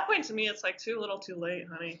 But at that point, to me, it's like too little too late,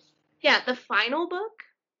 honey. Yeah, the final book?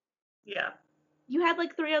 Yeah. You had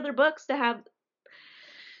like 3 other books to have.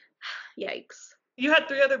 Yikes. You had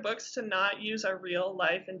 3 other books to not use a real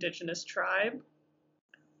life indigenous tribe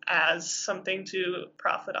as something to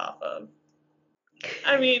profit off of.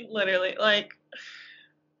 I mean, literally, like,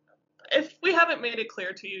 if we haven't made it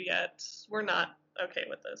clear to you yet, we're not okay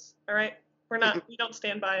with this, all right? We don't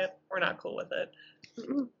stand by it. We're not cool with it.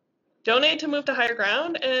 Mm-mm. Donate to Move to Higher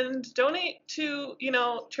Ground and donate to,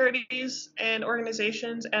 charities and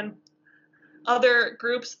organizations and other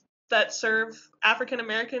groups that serve African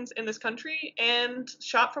Americans in this country and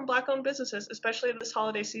shop from Black owned businesses, especially this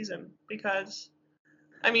holiday season, because,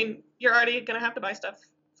 I mean, you're already going to have to buy stuff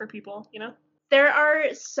for people, There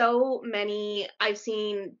are so many. I've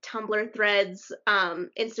seen Tumblr threads,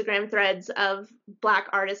 Instagram threads of Black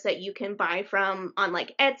artists that you can buy from on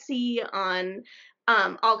like Etsy, on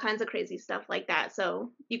all kinds of crazy stuff like that.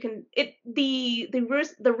 So you can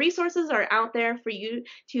the resources are out there for you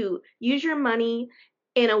to use your money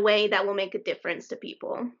in a way that will make a difference to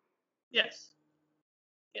people. Yes.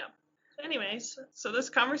 Yeah. Anyways, so this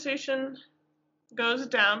conversation goes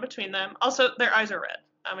down between them. Also, their eyes are red.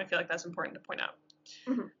 I feel like that's important to point out.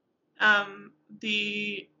 Mm-hmm.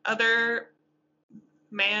 The other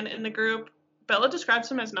man in the group, Bella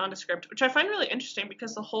describes him as nondescript, which I find really interesting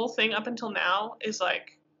because the whole thing up until now is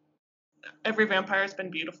like every vampire has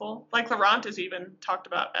been beautiful. Like Laurent is even talked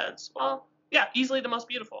about as, well, yeah, easily the most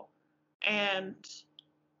beautiful. And,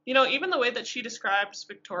 even the way that she describes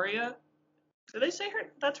Victoria, did they say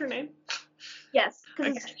that's her name? Yes,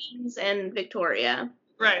 because Okay. it's James and Victoria.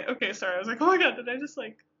 Right. Okay. Sorry. I was like, oh my god, did I just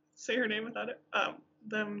like say her name without it,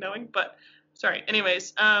 them knowing? But sorry.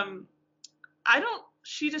 Anyways, I don't.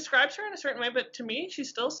 She describes her in a certain way, but to me, she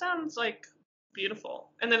still sounds like beautiful.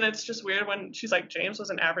 And then it's just weird when she's like, James was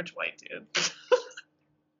an average white dude.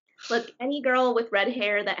 Look, any girl with red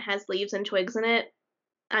hair that has leaves and twigs in it,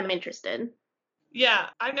 I'm interested. Yeah,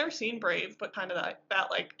 I've never seen Brave, but kind of that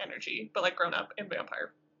like energy, but like grown up in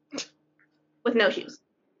vampire. With no shoes.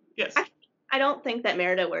 Yes. I don't think that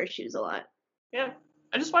Merida wears shoes a lot. Yeah.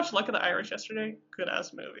 I just watched Luck of the Irish yesterday. Good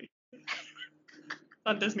ass movie.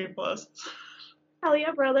 On Disney Plus. Hell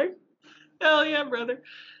yeah, brother. Hell yeah, brother.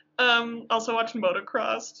 Also watched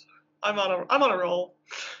Motocrossed. I'm on a roll.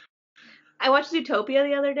 I watched Zootopia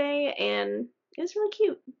the other day and it was really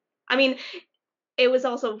cute. I mean, it was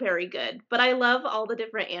also very good, but I love all the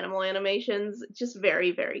different animal animations. Just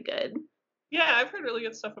very, very good. Yeah, I've heard really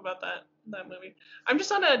good stuff about that movie. I'm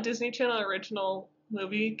just on a Disney Channel original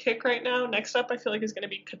movie kick right now. Next up, I feel like is going to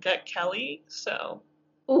be Cadet Kelly. So.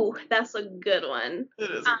 Ooh, that's a good one.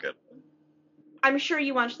 It is a good one. I'm sure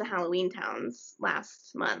you watched the Halloween Towns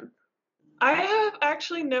last month. I have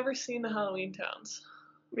actually never seen the Halloween Towns.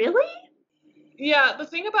 Really? Yeah, the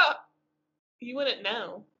thing about, you wouldn't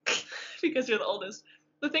know because you're the oldest.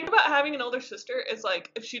 The thing about having an older sister is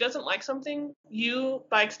like if she doesn't like something, you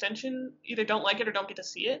by extension either don't like it or don't get to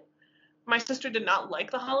see it. My sister did not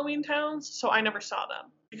like the Halloween Towns, so I never saw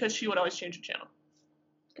them because she would always change the channel.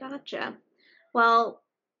 Gotcha. Well,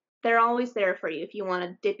 they're always there for you if you want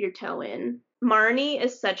to dip your toe in. Marnie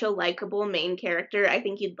is such a likable main character. I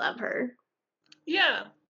think you'd love her. Yeah.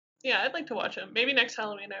 Yeah, I'd like to watch them. Maybe next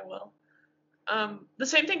Halloween I will. The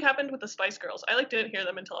same thing happened with the Spice Girls. I didn't hear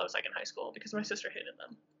them until I was like in high school because my sister hated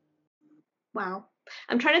them. Wow.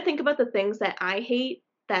 I'm trying to think about the things that I hate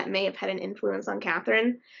that may have had an influence on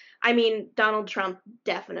Catherine. I mean, Donald Trump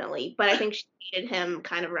definitely, but I think she hated him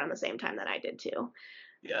kind of around the same time that I did too.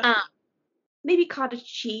 Yeah. Maybe cottage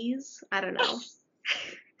cheese. I don't know.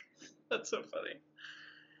 That's so funny.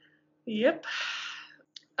 Yep.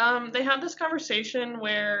 They have this conversation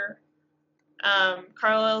where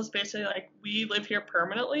Carlisle is basically like, we live here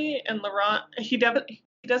permanently, and Laurent, he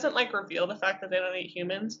doesn't like reveal the fact that they don't eat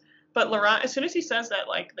humans, but Laurent, as soon as he says that,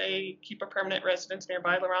 like, they keep a permanent residence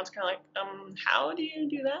nearby, Laurent's kind of like, how do you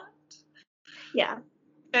do that? Yeah.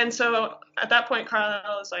 And so at that point,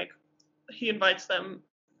 Carlisle is like, he invites them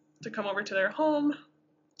to come over to their home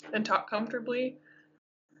and talk comfortably,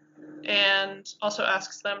 and also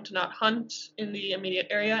asks them to not hunt in the immediate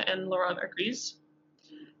area, and Laurent agrees.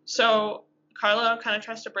 So Carlisle kind of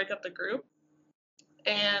tries to break up the group,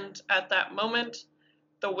 and at that moment,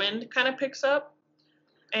 the wind kind of picks up,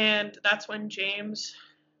 and that's when James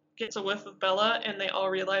gets a whiff of Bella, and they all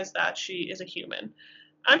realize that she is a human.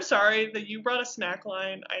 I'm sorry that you brought a snack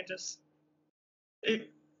line.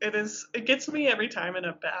 It gets me every time in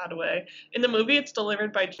a bad way. In the movie, it's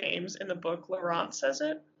delivered by James. In the book, Laurent says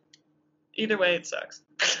it. Either way, it sucks.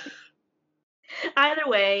 Either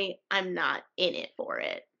way, I'm not in it for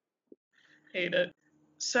it. Hate it.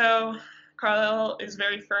 So Carlisle is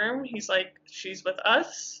very firm. He's like, she's with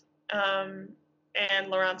us. And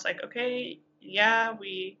Laurent's like, okay, yeah,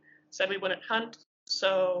 we said we wouldn't hunt,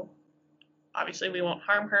 so obviously we won't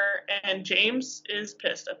harm her. And James is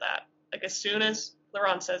pissed at that. Like, as soon as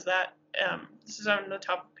Laurent says that, this is on the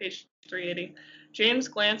top of page 380. James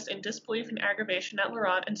glanced in disbelief and aggravation at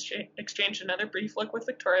Laurent and exchanged another brief look with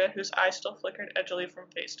Victoria, whose eyes still flickered edgily from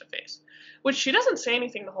face to face. Which she doesn't say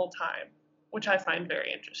anything the whole time, which I find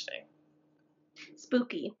very interesting.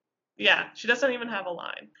 Spooky. Yeah, she doesn't even have a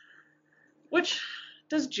line. Which,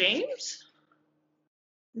 does James?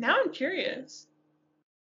 Now I'm curious.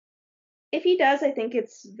 If he does, I think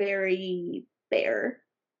it's very fair.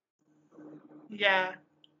 Yeah,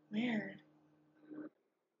 weird.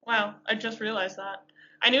 Wow, I just realized that.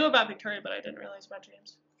 I knew about Victoria, but I didn't realize about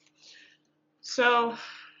James. So,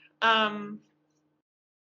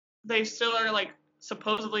 they still are, like,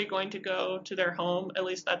 supposedly going to go to their home. At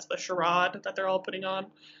least that's the charade that they're all putting on.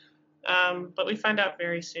 But we find out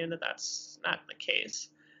very soon that that's not the case.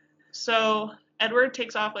 So Edward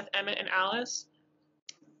takes off with Emmett and Alice,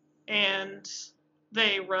 and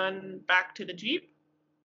they run back to the Jeep,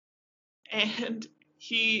 and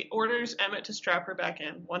he orders Emmett to strap her back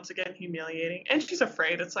in. Once again, humiliating. And she's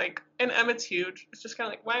afraid. It's like, and Emmett's huge. It's just kind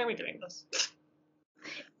of like, why are we doing this?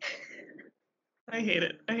 I hate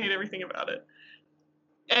it. I hate everything about it.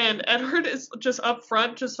 And Edward is just up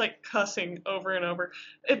front, just like cussing over and over.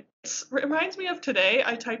 It reminds me of today.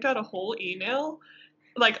 I typed out a whole email,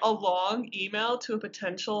 like a long email to a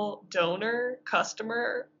potential donor,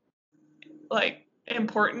 customer, like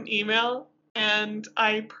important email, and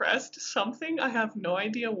I pressed something. I have no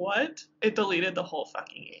idea what. It deleted the whole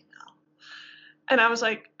fucking email. And I was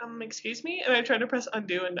like, excuse me? And I tried to press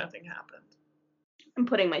undo and nothing happened. I'm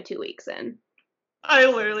putting my 2 weeks in. I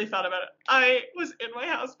literally thought about it. I was in my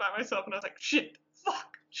house by myself and I was like, shit,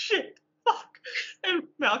 fuck. And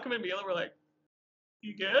Malcolm and Mila were like,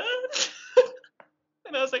 you good?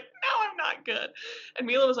 And I was like, no, I'm not good. And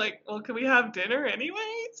Mila was like, well, can we have dinner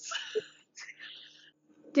anyways?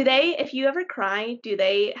 Do they, if you ever cry, do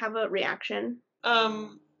they have a reaction?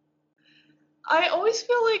 I always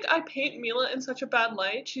feel like I paint Mila in such a bad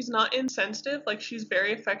light. She's not insensitive. Like, she's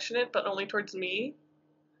very affectionate, but only towards me.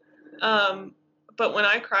 But when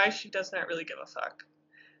I cry, she does not really give a fuck.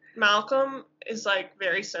 Malcolm is, like,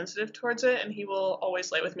 very sensitive towards it, and he will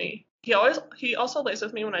always lay with me. He also lays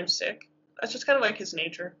with me when I'm sick. That's just kind of like his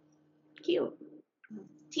nature. Cute.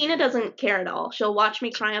 Tina doesn't care at all. She'll watch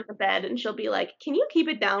me cry on the bed, and she'll be like, can you keep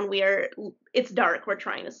it down? It's dark. We're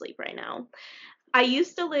trying to sleep right now. I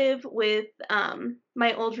used to live with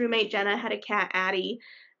my old roommate Jenna had a cat, Addie,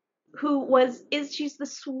 she's the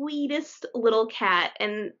sweetest little cat,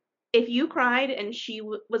 and if you cried and she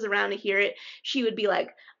was around to hear it, she would be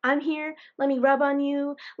like, I'm here, let me rub on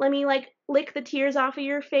you, let me like lick the tears off of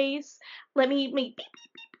your face, let me make beep,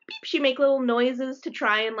 beep, beep, beep. She'd make little noises to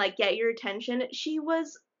try and like get your attention. She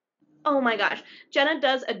was, oh my gosh. Jenna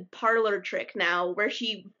does a parlor trick now where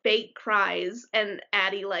she fake cries and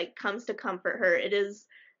Addie like comes to comfort her. It is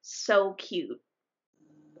so cute.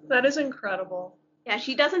 That is incredible. Yeah,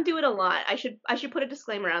 she doesn't do it a lot. I should put a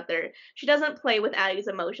disclaimer out there. She doesn't play with Addie's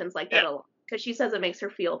emotions like that a lot because she says it makes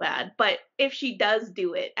her feel bad. But if she does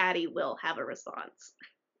do it, Addie will have a response.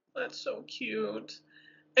 That's so cute.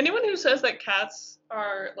 Anyone who says that cats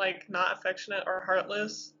are like not affectionate or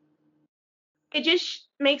heartless, it just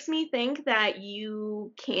makes me think that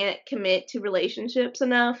you can't commit to relationships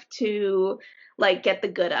enough to like get the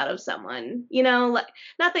good out of someone. You know, like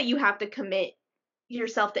not that you have to commit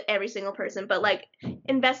yourself to every single person, but like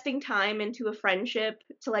investing time into a friendship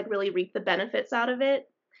to like really reap the benefits out of it,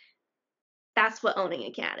 that's what owning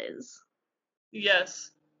a cat is.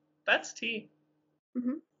 Yes, that's tea.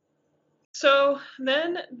 Hmm. So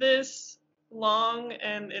then this long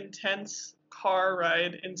and intense car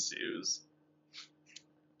ride ensues.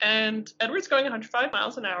 And Edward's going 105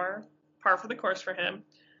 miles an hour, par for the course for him,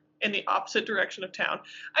 in the opposite direction of town.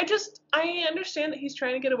 I understand that he's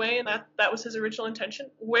trying to get away and that was his original intention.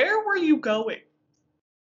 Where were you going?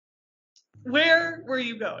 Where were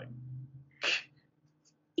you going?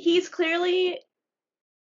 He's clearly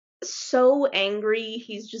so angry.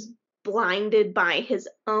 He's just blinded by his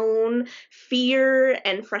own fear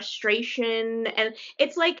and frustration. And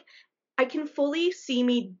it's like, I can fully see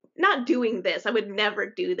me not doing this. I would never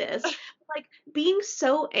do this. Like being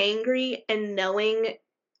so angry and knowing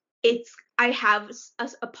I have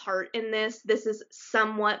a part in this. This is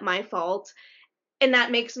somewhat my fault. And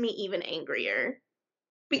that makes me even angrier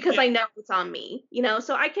because Yeah. I know it's on me,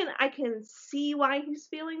 so I can see why he's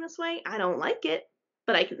feeling this way. I don't like it,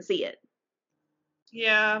 but I can see it.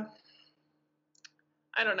 Yeah.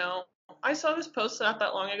 I don't know. I saw this post not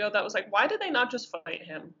that long ago that was like, why did they not just fight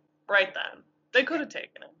him right then? They could have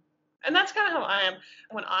taken him. And that's kind of how I am.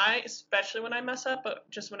 Especially when I mess up, but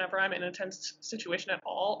just whenever I'm in a tense situation at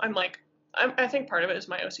all, I'm like, I think part of it is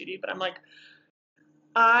my OCD, but I'm like,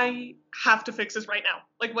 I have to fix this right now.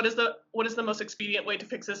 Like, what is the most expedient way to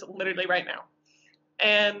fix this literally right now?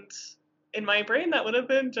 And in my brain, that would have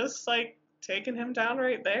been just like taking him down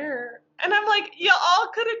right there. And I'm like, you all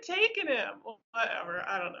could have taken him. Well, whatever.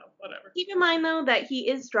 I don't know. Whatever. Keep in mind though that he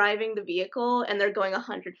is driving the vehicle and they're going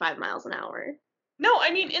 105 miles an hour. No,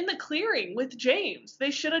 I mean in the clearing with James.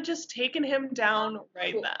 They should have just taken him down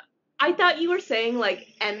right then. I thought you were saying like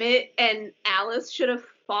Emmett and Alice should have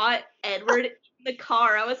fought Edward in the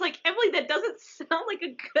car. I was like, Emily, that doesn't sound like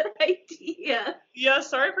a good idea. Yeah,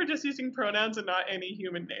 sorry for just using pronouns and not any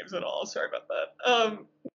human names at all. Sorry about that.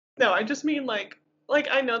 No, I just mean like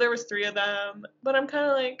I know there was 3 of them, but I'm kind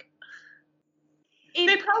of like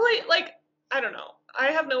they probably like I don't know. I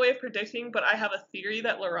have no way of predicting, but I have a theory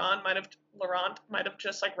that Laurent might have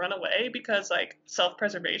just like run away because like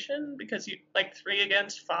self-preservation because you like 3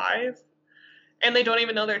 against 5 and they don't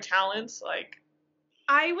even know their talents like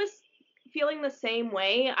I was feeling the same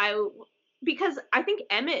way. Because I think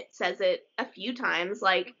Emmett says it a few times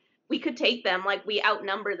like we could take them, like we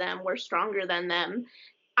outnumber them, we're stronger than them.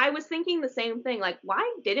 I was thinking the same thing, like why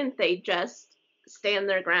didn't they just stand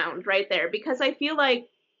their ground right there? Because I feel like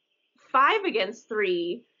 5 against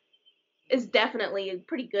 3 is definitely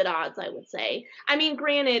pretty good odds, I would say. I mean,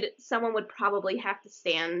 granted, someone would probably have to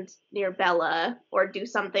stand near Bella or do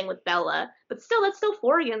something with Bella, but still, that's still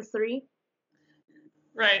 4 against 3.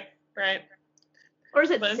 right. Or is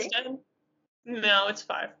it But 6? instead, no, it's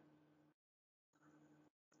 5.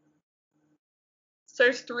 So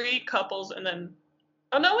there's 3 couples and then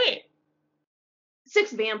oh no wait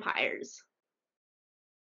 6 vampires.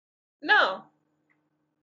 no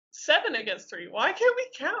 7 against 3. Why can't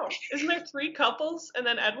we count? Isn't there 3 couples and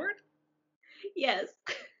then Edward? Yes.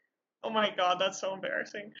 Oh my god, that's so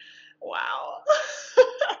embarrassing. Wow.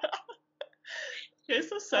 Okay,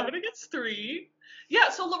 so 7 against 3. Yeah,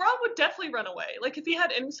 so Laurent would definitely run away. Like, if he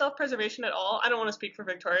had any self-preservation at all, I don't want to speak for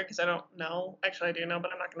Victoria because I don't know. Actually, I do know,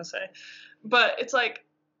 but I'm not going to say. But it's like,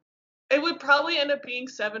 it would probably end up being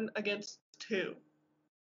 7 against 2.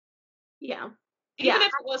 Yeah. Even if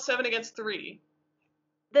it was 7 against 3.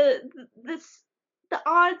 The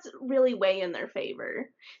odds really weigh in their favor.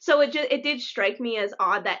 So it did strike me as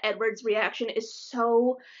odd that Edward's reaction is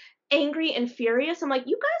so angry and furious. I'm like,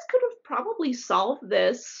 you guys could have probably solved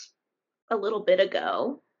this a little bit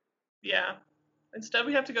ago. Yeah. Instead,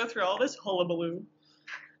 we have to go through all this hullabaloo.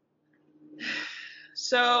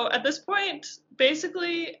 So at this point,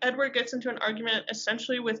 basically, Edward gets into an argument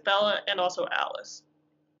essentially with Bella and also Alice.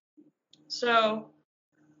 So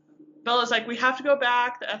Bella's like, we have to go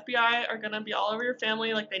back. The FBI are going to be all over your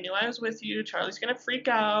family. Like, they knew I was with you. Charlie's going to freak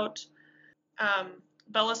out.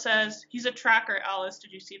 Bella says, he's a tracker, Alice.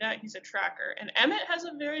 Did you see that? He's a tracker. And Emmett has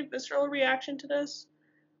a very visceral reaction to this.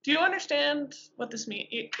 Do you understand what this means?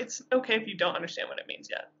 It's okay if you don't understand what it means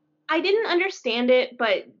yet. I didn't understand it,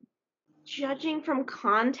 but judging from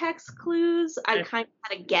context clues, I kind of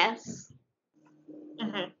had a guess.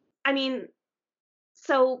 Mm-hmm. I mean,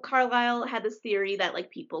 so Carlisle had this theory that like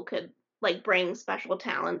people could like bring special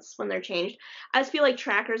talents when they're changed. I just feel like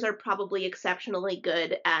trackers are probably exceptionally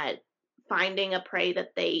good at finding a prey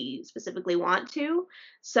that they specifically want to.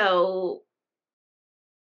 So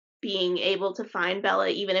being able to find Bella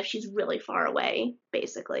even if she's really far away,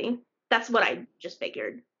 basically. That's what I just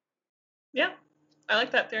figured. Yeah. I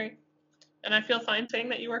like that theory. And I feel fine saying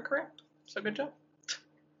that you are correct. So good job.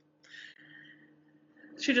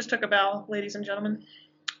 She just took a bow, ladies and gentlemen.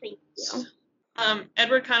 Thank you.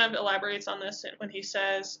 Edward kind of elaborates on this when he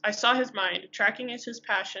says, I saw his mind. Tracking is his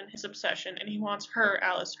passion, his obsession, and he wants her,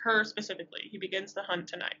 Alice, her specifically. He begins the hunt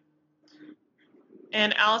tonight.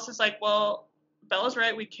 And Alice is like, well, Bella's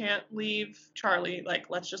right. We can't leave Charlie. Like,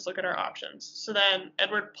 let's just look at our options. So then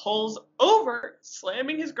Edward pulls over,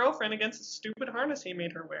 slamming his girlfriend against the stupid harness he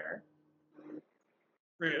made her wear.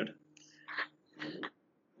 Rude.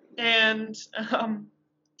 And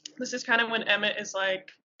this is kind of when Emmett is like,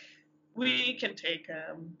 we can take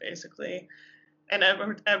him, basically. And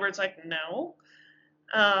Edward's like, no.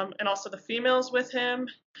 And also the female's with him.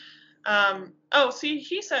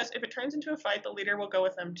 He says if it turns into a fight, the leader will go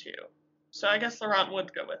with them too. So I guess Laurent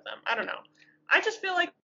would go with them. I don't know. I just feel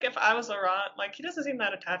like if I was Laurent, like, he doesn't seem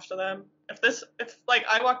that attached to them. If like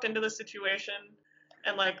I walked into this situation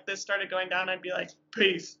and like this started going down, I'd be like,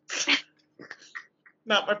 peace.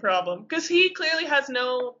 Not my problem. Because he clearly has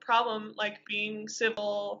no problem like being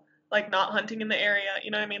civil, like not hunting in the area.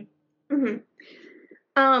 You know what I mean?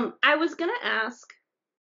 Mm-hmm. I was gonna ask.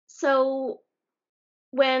 So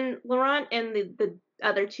when Laurent and the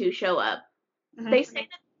other two show up, they say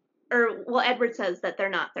that, Edward says that they're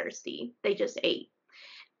not thirsty. They just ate.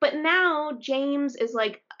 But now James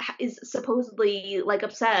is supposedly like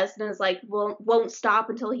obsessed and is like, won't stop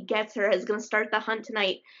until he gets her, is gonna start the hunt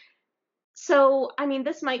tonight. So, I mean,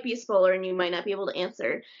 this might be a spoiler and you might not be able to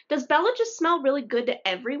answer. Does Bella just smell really good to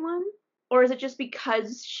everyone? Or is it just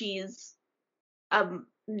because she's a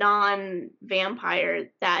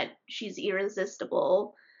non-vampire that she's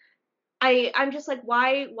irresistible? I'm just like,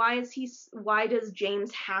 why does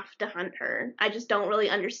James have to hunt her? I just don't really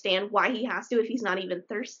understand why he has to if he's not even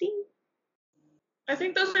thirsty. I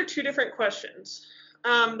think those are two different questions.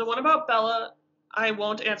 The one about Bella, I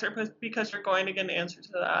won't answer because you're going to get an answer to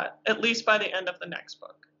that, at least by the end of the next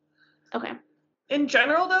book. Okay. In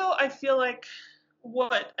general, though, I feel like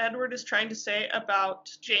what Edward is trying to say about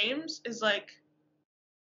James is like,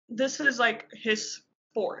 this is like his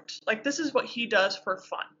sport. Like, this is what he does for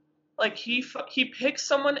fun. Like, he picks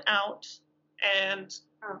someone out and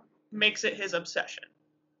makes it his obsession.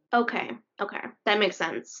 Okay. That makes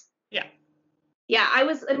sense. Yeah. Yeah, I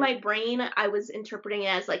was, in my brain, I was interpreting it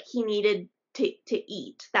as like he needed to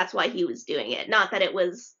eat. That's why he was doing it. Not that it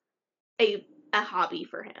was a hobby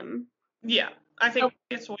for him. Yeah, I think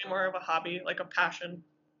it's way more of a hobby, like a passion.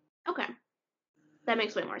 Okay. That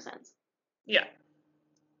makes way more sense. Yeah.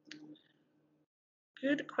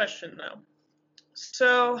 Good question, though.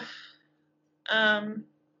 So,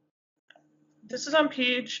 this is on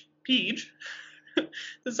page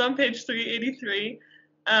this is on page 383,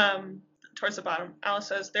 towards the bottom. Alice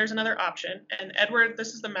says, there's another option, and Edward,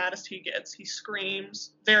 this is the maddest he gets. He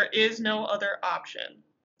screams, there is no other option.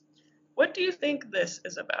 What do you think this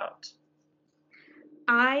is about?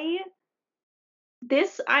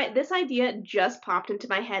 This idea just popped into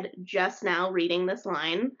my head just now reading this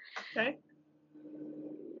line. Okay.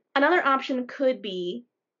 Another option could be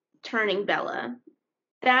turning Bella.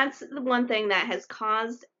 That's the one thing that has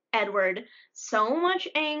caused Edward so much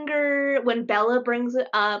anger when Bella brings it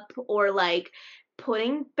up, or like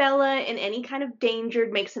putting Bella in any kind of danger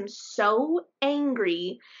makes him so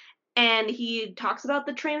angry. And he talks about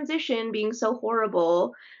the transition being so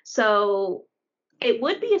horrible. So it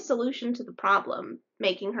would be a solution to the problem,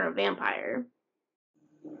 making her a vampire.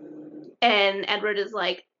 And Edward is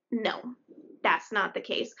like, no, that's not the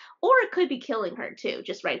case. Or it could be killing her too,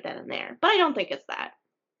 just right then and there. But I don't think it's that.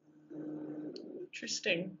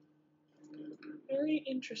 Interesting. Very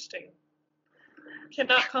interesting.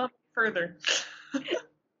 Cannot comment further.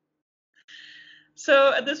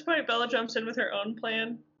 So at this point, Bella jumps in with her own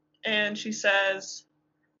plan, and she says,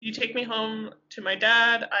 you take me home to my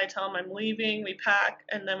dad, I tell him I'm leaving, we pack,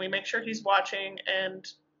 and then we make sure he's watching, and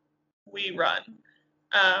we run.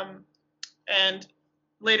 And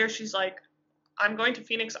later she's like, I'm going to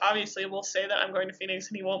Phoenix, obviously. We'll say that I'm going to Phoenix,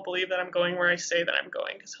 and he won't believe that I'm going where I say that I'm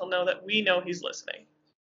going, because he'll know that we know he's listening.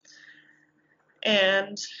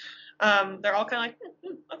 And they're all kind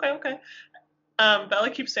of like, okay. Bella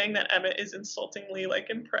keeps saying that Emmett is insultingly, like,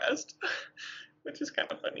 impressed, which is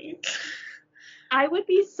kind of funny. I would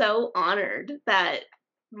be so honored that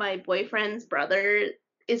my boyfriend's brother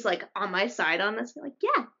is, like, on my side on this. Like,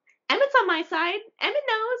 yeah, Emmett's on my side. Emmett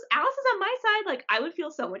knows. Alice is on my side. Like, I would feel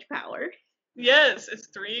so much power. Yes, it's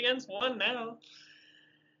 3 against 1 now.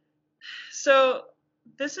 So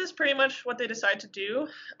this is pretty much what they decide to do.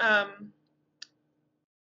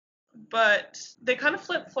 But they kind of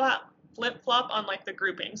flip-flop on, like, the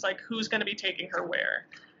groupings, like, who's going to be taking her where.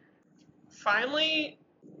 finally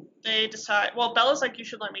they decide, well, Bella's like, you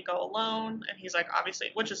should let me go alone. And he's like,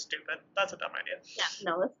 obviously, which is stupid. That's a dumb idea. Yeah,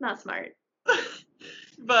 no, that's not smart.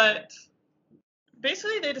 But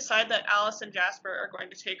basically they decide that Alice and Jasper are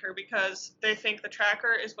going to take her because they think the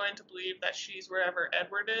tracker is going to believe that she's wherever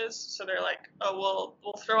Edward is. So they're like, oh,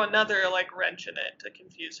 we'll throw another like wrench in it to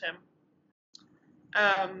confuse him.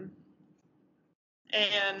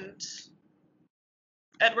 And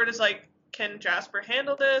Edward is like, can Jasper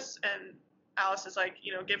handle this? And Alice is like,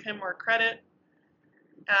 give him more credit.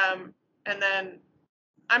 And then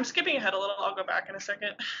I'm skipping ahead a little. I'll go back in a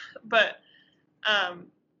second. But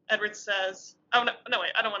Edward says, oh, no,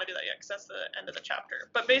 wait, I don't want to do that yet because that's the end of the chapter.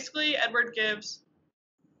 But basically, Edward gives,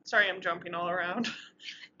 sorry, I'm jumping all around.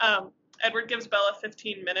 Edward gives Bella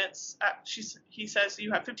 15 minutes. He says,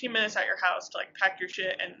 you have 15 minutes at your house to like pack your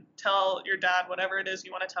shit and tell your dad whatever it is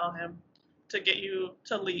you want to tell him to get you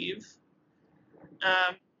to leave.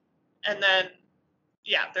 And then,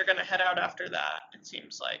 yeah, they're going to head out after that, it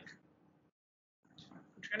seems like.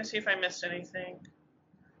 I'm trying to see if I missed anything.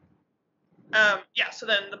 Yeah, so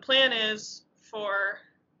then the plan is for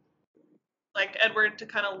like Edward to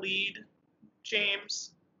kind of lead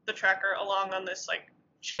James, the tracker, along on this like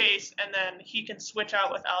chase, and then he can switch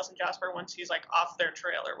out with Alice and Jasper once he's like off their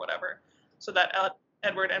trail or whatever, so that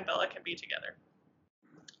Edward and Bella can be together.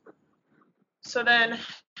 So then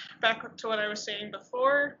back to what I was saying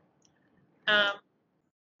before.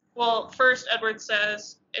 Well, first Edward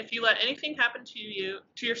says, if you let anything happen to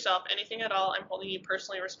yourself, anything at all, I'm holding you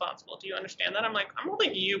personally responsible. Do you understand that? I'm like, I'm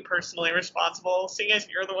holding you personally responsible, seeing as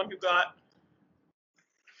you're the one who got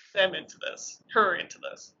her into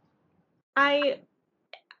this.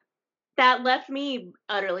 That left me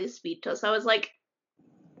utterly speechless. I was like,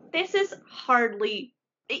 this is hardly...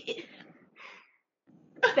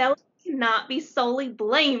 Bella cannot be solely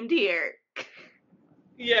blamed here.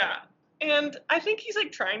 Yeah. And I think he's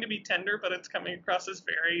like trying to be tender, but it's coming across as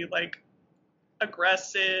very like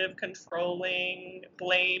aggressive, controlling,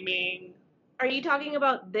 blaming. Are you talking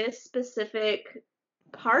about this specific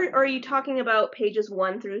part, or are you talking about pages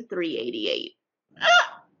 1 through 388?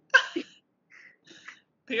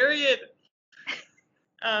 Period.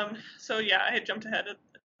 So yeah, I had jumped ahead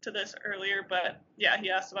to this earlier, but yeah,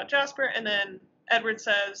 he asked about Jasper, and then Edward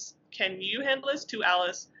says, can you handle this, to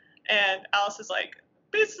Alice? And Alice is like,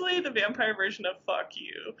 basically the vampire version of fuck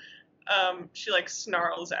you. She like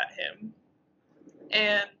snarls at him.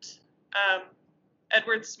 And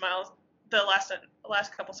Edward smiles. The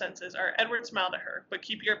last couple sentences are, Edward smiled at her, but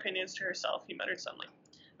keep your opinions to herself, he muttered suddenly.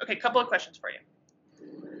 Okay, couple of questions for you.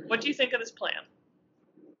 What do you think of this plan?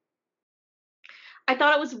 I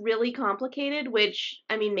thought it was really complicated, which,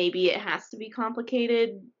 I mean, maybe it has to be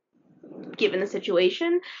complicated given the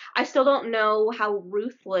situation. I still don't know how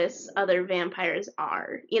ruthless other vampires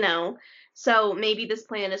are, So maybe this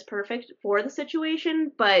plan is perfect for the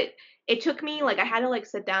situation, but it took me, like, I had to, like,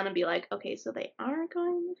 sit down and be like, okay, so they are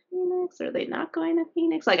going to Phoenix, or are they not going to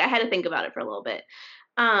Phoenix? Like, I had to think about it for a little bit.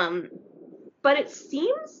 But it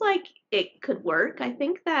seems like it could work. I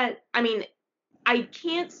think that, I mean, I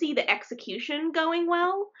can't see the execution going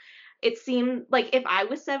well. It seemed like if I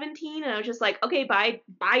was 17 and I was just like, okay, bye,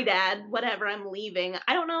 dad, whatever, I'm leaving.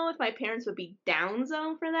 I don't know if my parents would be down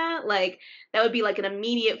zone for that. Like, that would be like an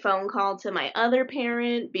immediate phone call to my other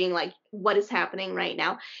parent being like, what is happening right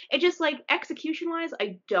now? It just, like, execution wise,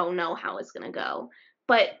 I don't know how it's going to go.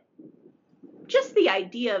 But just the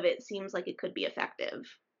idea of it seems like it could be effective.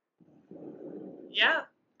 Yeah.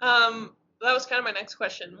 That was kind of my next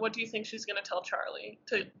question. What do you think she's going to tell Charlie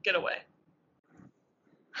to get away?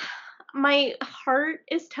 My heart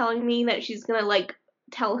is telling me that she's going to, like,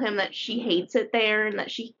 tell him that she hates it there and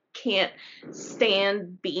that she can't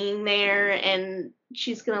stand being there and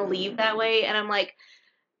she's going to leave that way. And I'm like,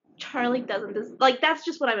 Charlie doesn't... Like, that's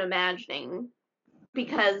just what I'm imagining.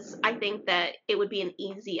 Because I think that it would be an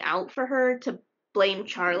easy out for her to blame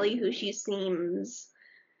Charlie, who she seems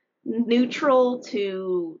neutral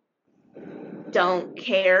to don't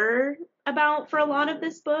care about for a lot of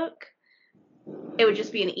this book. It would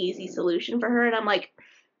just be an easy solution for her, and I'm like,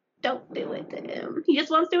 don't do it to him. He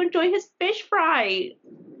just wants to enjoy his fish fry.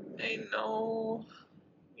 I know.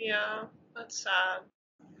 Yeah, that's sad.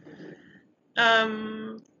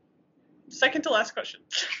 Second to last question.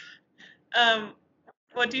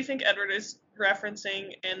 What do you think Edward is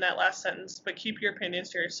referencing in that last sentence? But keep your opinions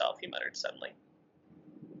to yourself, he muttered suddenly.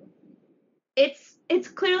 It's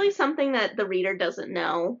clearly something that the reader doesn't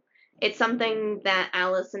know. It's something that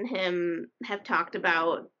Alice and him have talked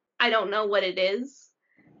about. I don't know what it is.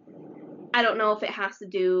 I don't know if it has to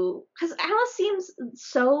do because Alice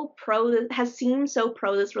has seemed so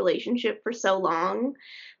pro this relationship for so long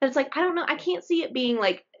that it's like I don't know. I can't see it being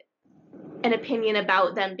like an opinion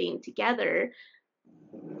about them being together.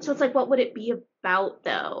 So it's like, what would it be about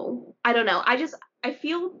though? I don't know. I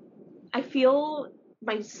feel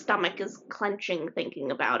my stomach is clenching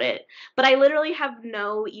thinking about it, but I literally have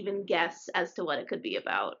no even guess as to what it could be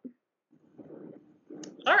about.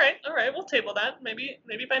 All right, we'll table that. Maybe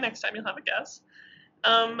by next time you'll have a guess.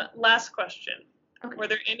 Last question. Okay. Were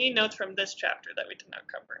there any notes from this chapter that we did not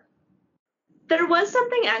cover? There was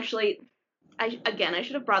something actually. I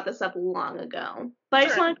should have brought this up long ago, but I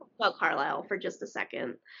just want to talk about Carlisle for just a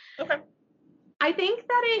second. Okay. I think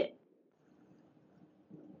that it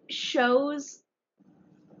shows,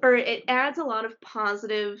 or it adds a lot of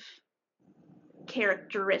positive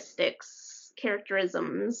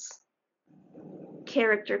characterisms,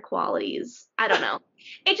 character qualities. I don't know.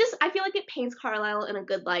 I feel like it paints Carlisle in a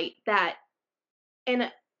good light that in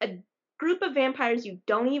a group of vampires you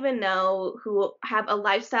don't even know who have a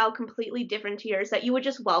lifestyle completely different to yours, that you would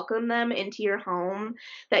just welcome them into your home,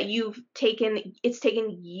 that it's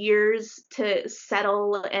taken years to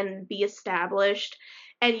settle and be established,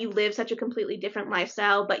 and you live such a completely different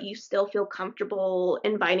lifestyle, but you still feel comfortable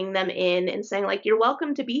inviting them in and saying like, you're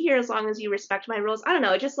welcome to be here as long as you respect my rules. I don't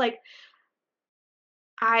know, it just like,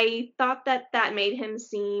 I thought that made him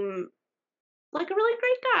seem like a really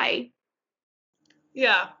great guy.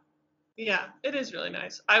 Yeah, it is really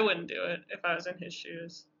nice. I wouldn't do it if I was in his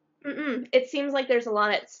shoes. It seems like there's a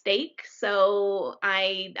lot at stake, so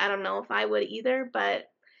I don't know if I would either,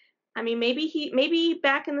 but I mean, maybe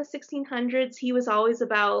back in the 1600s he was always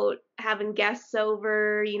about having guests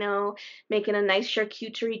over, making a nice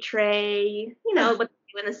charcuterie tray, what they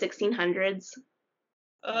do in the 1600s.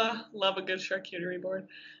 Love a good charcuterie board.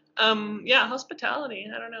 Yeah, hospitality.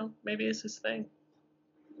 I don't know. Maybe it's his thing.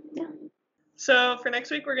 Yeah. So for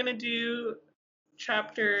next week, we're going to do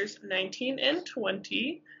chapters 19 and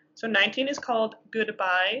 20. So 19 is called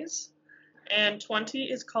Goodbyes, and 20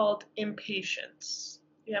 is called Impatience.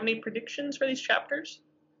 Do you have any predictions for these chapters?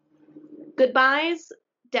 Goodbyes,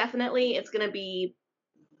 definitely. It's going to be,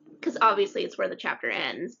 because obviously it's where the chapter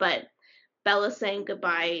ends, but Bella saying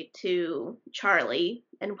goodbye to Charlie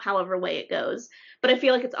and however way it goes. But I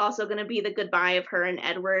feel like it's also going to be the goodbye of her and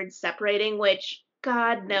Edward separating, which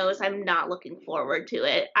God knows I'm not looking forward to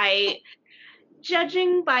it.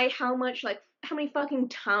 Judging by how many fucking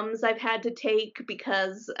Tums I've had to take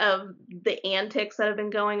because of the antics that have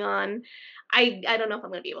been going on, I don't know if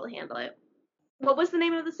I'm going to be able to handle it. What was the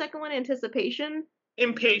name of the second one? Anticipation?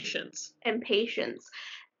 Impatience.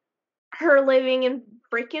 Her living in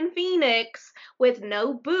frickin' Phoenix with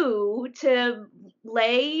no Boo to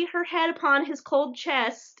lay her head upon his cold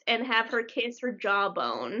chest and have her kiss her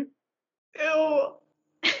jawbone. Ew.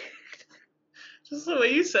 Just the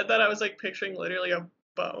way you said that, I was like picturing literally a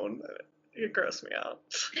bone. It grossed me out.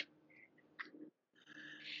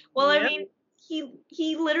 Well, yeah. I mean,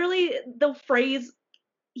 he literally, the phrase,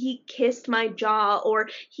 he kissed my jaw, or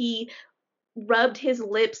he rubbed his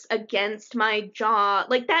lips against my jaw,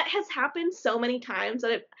 like that has happened so many times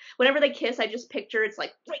that whenever they kiss, I just picture it's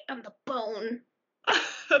like right on the bone.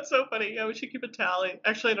 That's so funny. Yeah, we should keep a tally.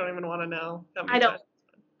 Actually, I don't even want to know.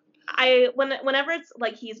 Whenever it's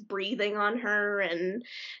like he's breathing on her and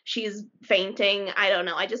she's fainting, I don't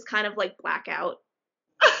know. I just kind of like black out.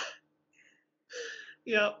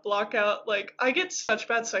 Yeah, block out. Like, I get such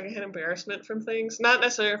bad secondhand embarrassment from things. Not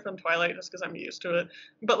necessarily from Twilight, just because I'm used to it.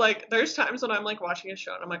 But, like, there's times when I'm, like, watching a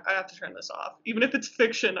show and I'm like, I have to turn this off. Even if it's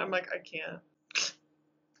fiction, I'm like, I can't.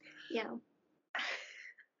 Yeah.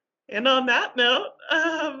 And on that note,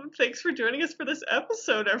 thanks for joining us for this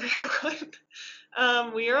episode, everyone.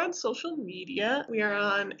 We are on social media. We are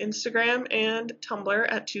on Instagram and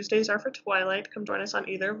Tumblr at Tuesdays Are for Twilight. Come join us on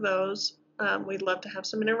either of those. We'd love to have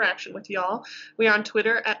some interaction with y'all. We are on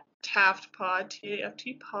Twitter at TaftPod,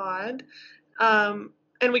 T-A-F-T pod. And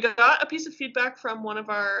we got a piece of feedback from one of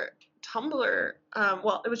our Tumblr.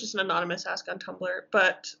 Well, it was just an anonymous ask on Tumblr,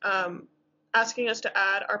 but asking us to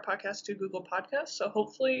add our podcast to Google Podcasts. So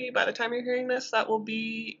hopefully by the time you're hearing this, that will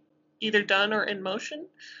be either done or in motion.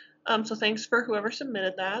 So thanks for whoever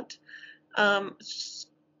submitted that.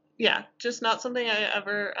 Just not something I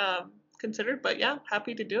ever considered, but yeah,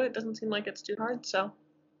 happy to do it. Doesn't seem like it's too hard. So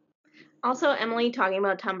also, Emily, talking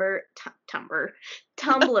about Tumblr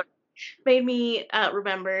made me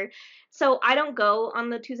remember. So I don't go on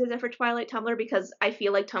the Tuesdays After Twilight Tumblr because I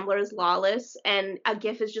feel like Tumblr is lawless and a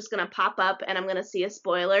GIF is just gonna pop up and I'm gonna see a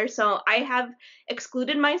spoiler. So I have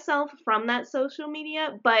excluded myself from that social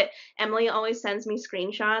media, but Emily always sends me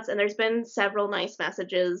screenshots and there's been several nice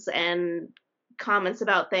messages and comments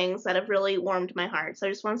about things that have really warmed my heart. So I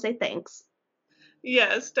just want to say thanks.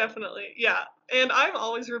 Yes, definitely. Yeah. And I'm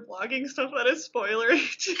always reblogging stuff that is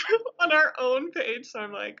spoilery too on our own page. So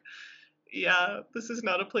I'm like, yeah, this is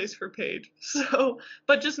not a place for Paige. So,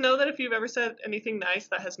 but just know that if you've ever said anything nice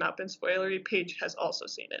that has not been spoilery, Paige has also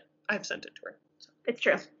seen it. I've sent it to her. So. It's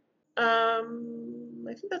true. I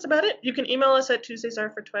think that's about it. You can email us at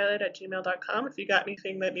tuesdaysaretfortwilight@gmail.com. If you got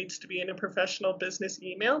anything that needs to be in a professional business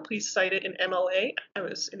email, please cite it in MLA. I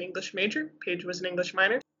was an English major. Paige was an English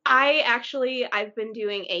minor. I've been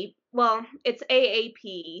doing it's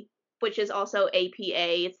AAP, which is also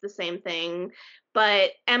APA. It's the same thing.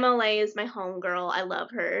 But MLA is my homegirl. I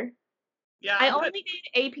love her. Yeah. I only did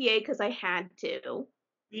APA because I had to.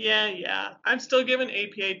 Yeah. I'm still giving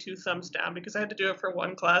APA 2 thumbs down because I had to do it for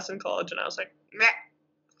one class in college and I was like, meh.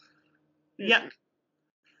 Yeah.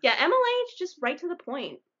 Yeah, MLA is just right to the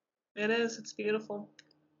point. It is. It's beautiful.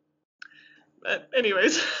 But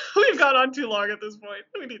anyways, we've gone on too long at this point.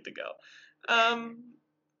 We need to go.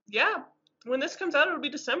 Yeah. When this comes out, it'll be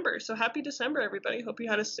December. So happy December, everybody. Hope you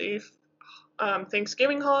had a safe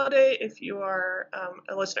Thanksgiving holiday if you are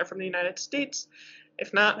a listener from the United States.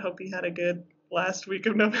 If not, hope you had a good last week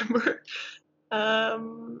of November.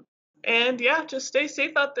 And yeah, just stay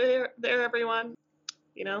safe out there, everyone.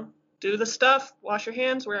 You know, do the stuff. Wash your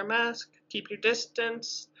hands. Wear a mask. Keep your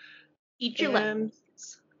distance. Eat your leftovers.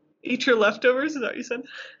 Eat your leftovers. Is that what you said?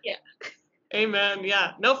 Yeah. Amen.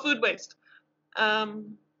 Yeah. No food waste.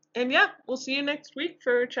 And yeah, we'll see you next week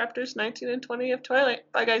for chapters 19 and 20 of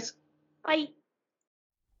Twilight. Bye, guys. Bye.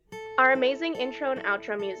 Our amazing intro and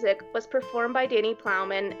outro music was performed by Danny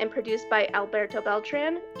Plowman and produced by Alberto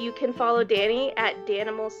Beltran. You can follow Danny at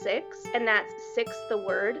Danimal6, and that's 6 the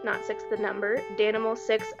word, not 6 the number,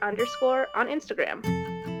 Danimal6_ on Instagram.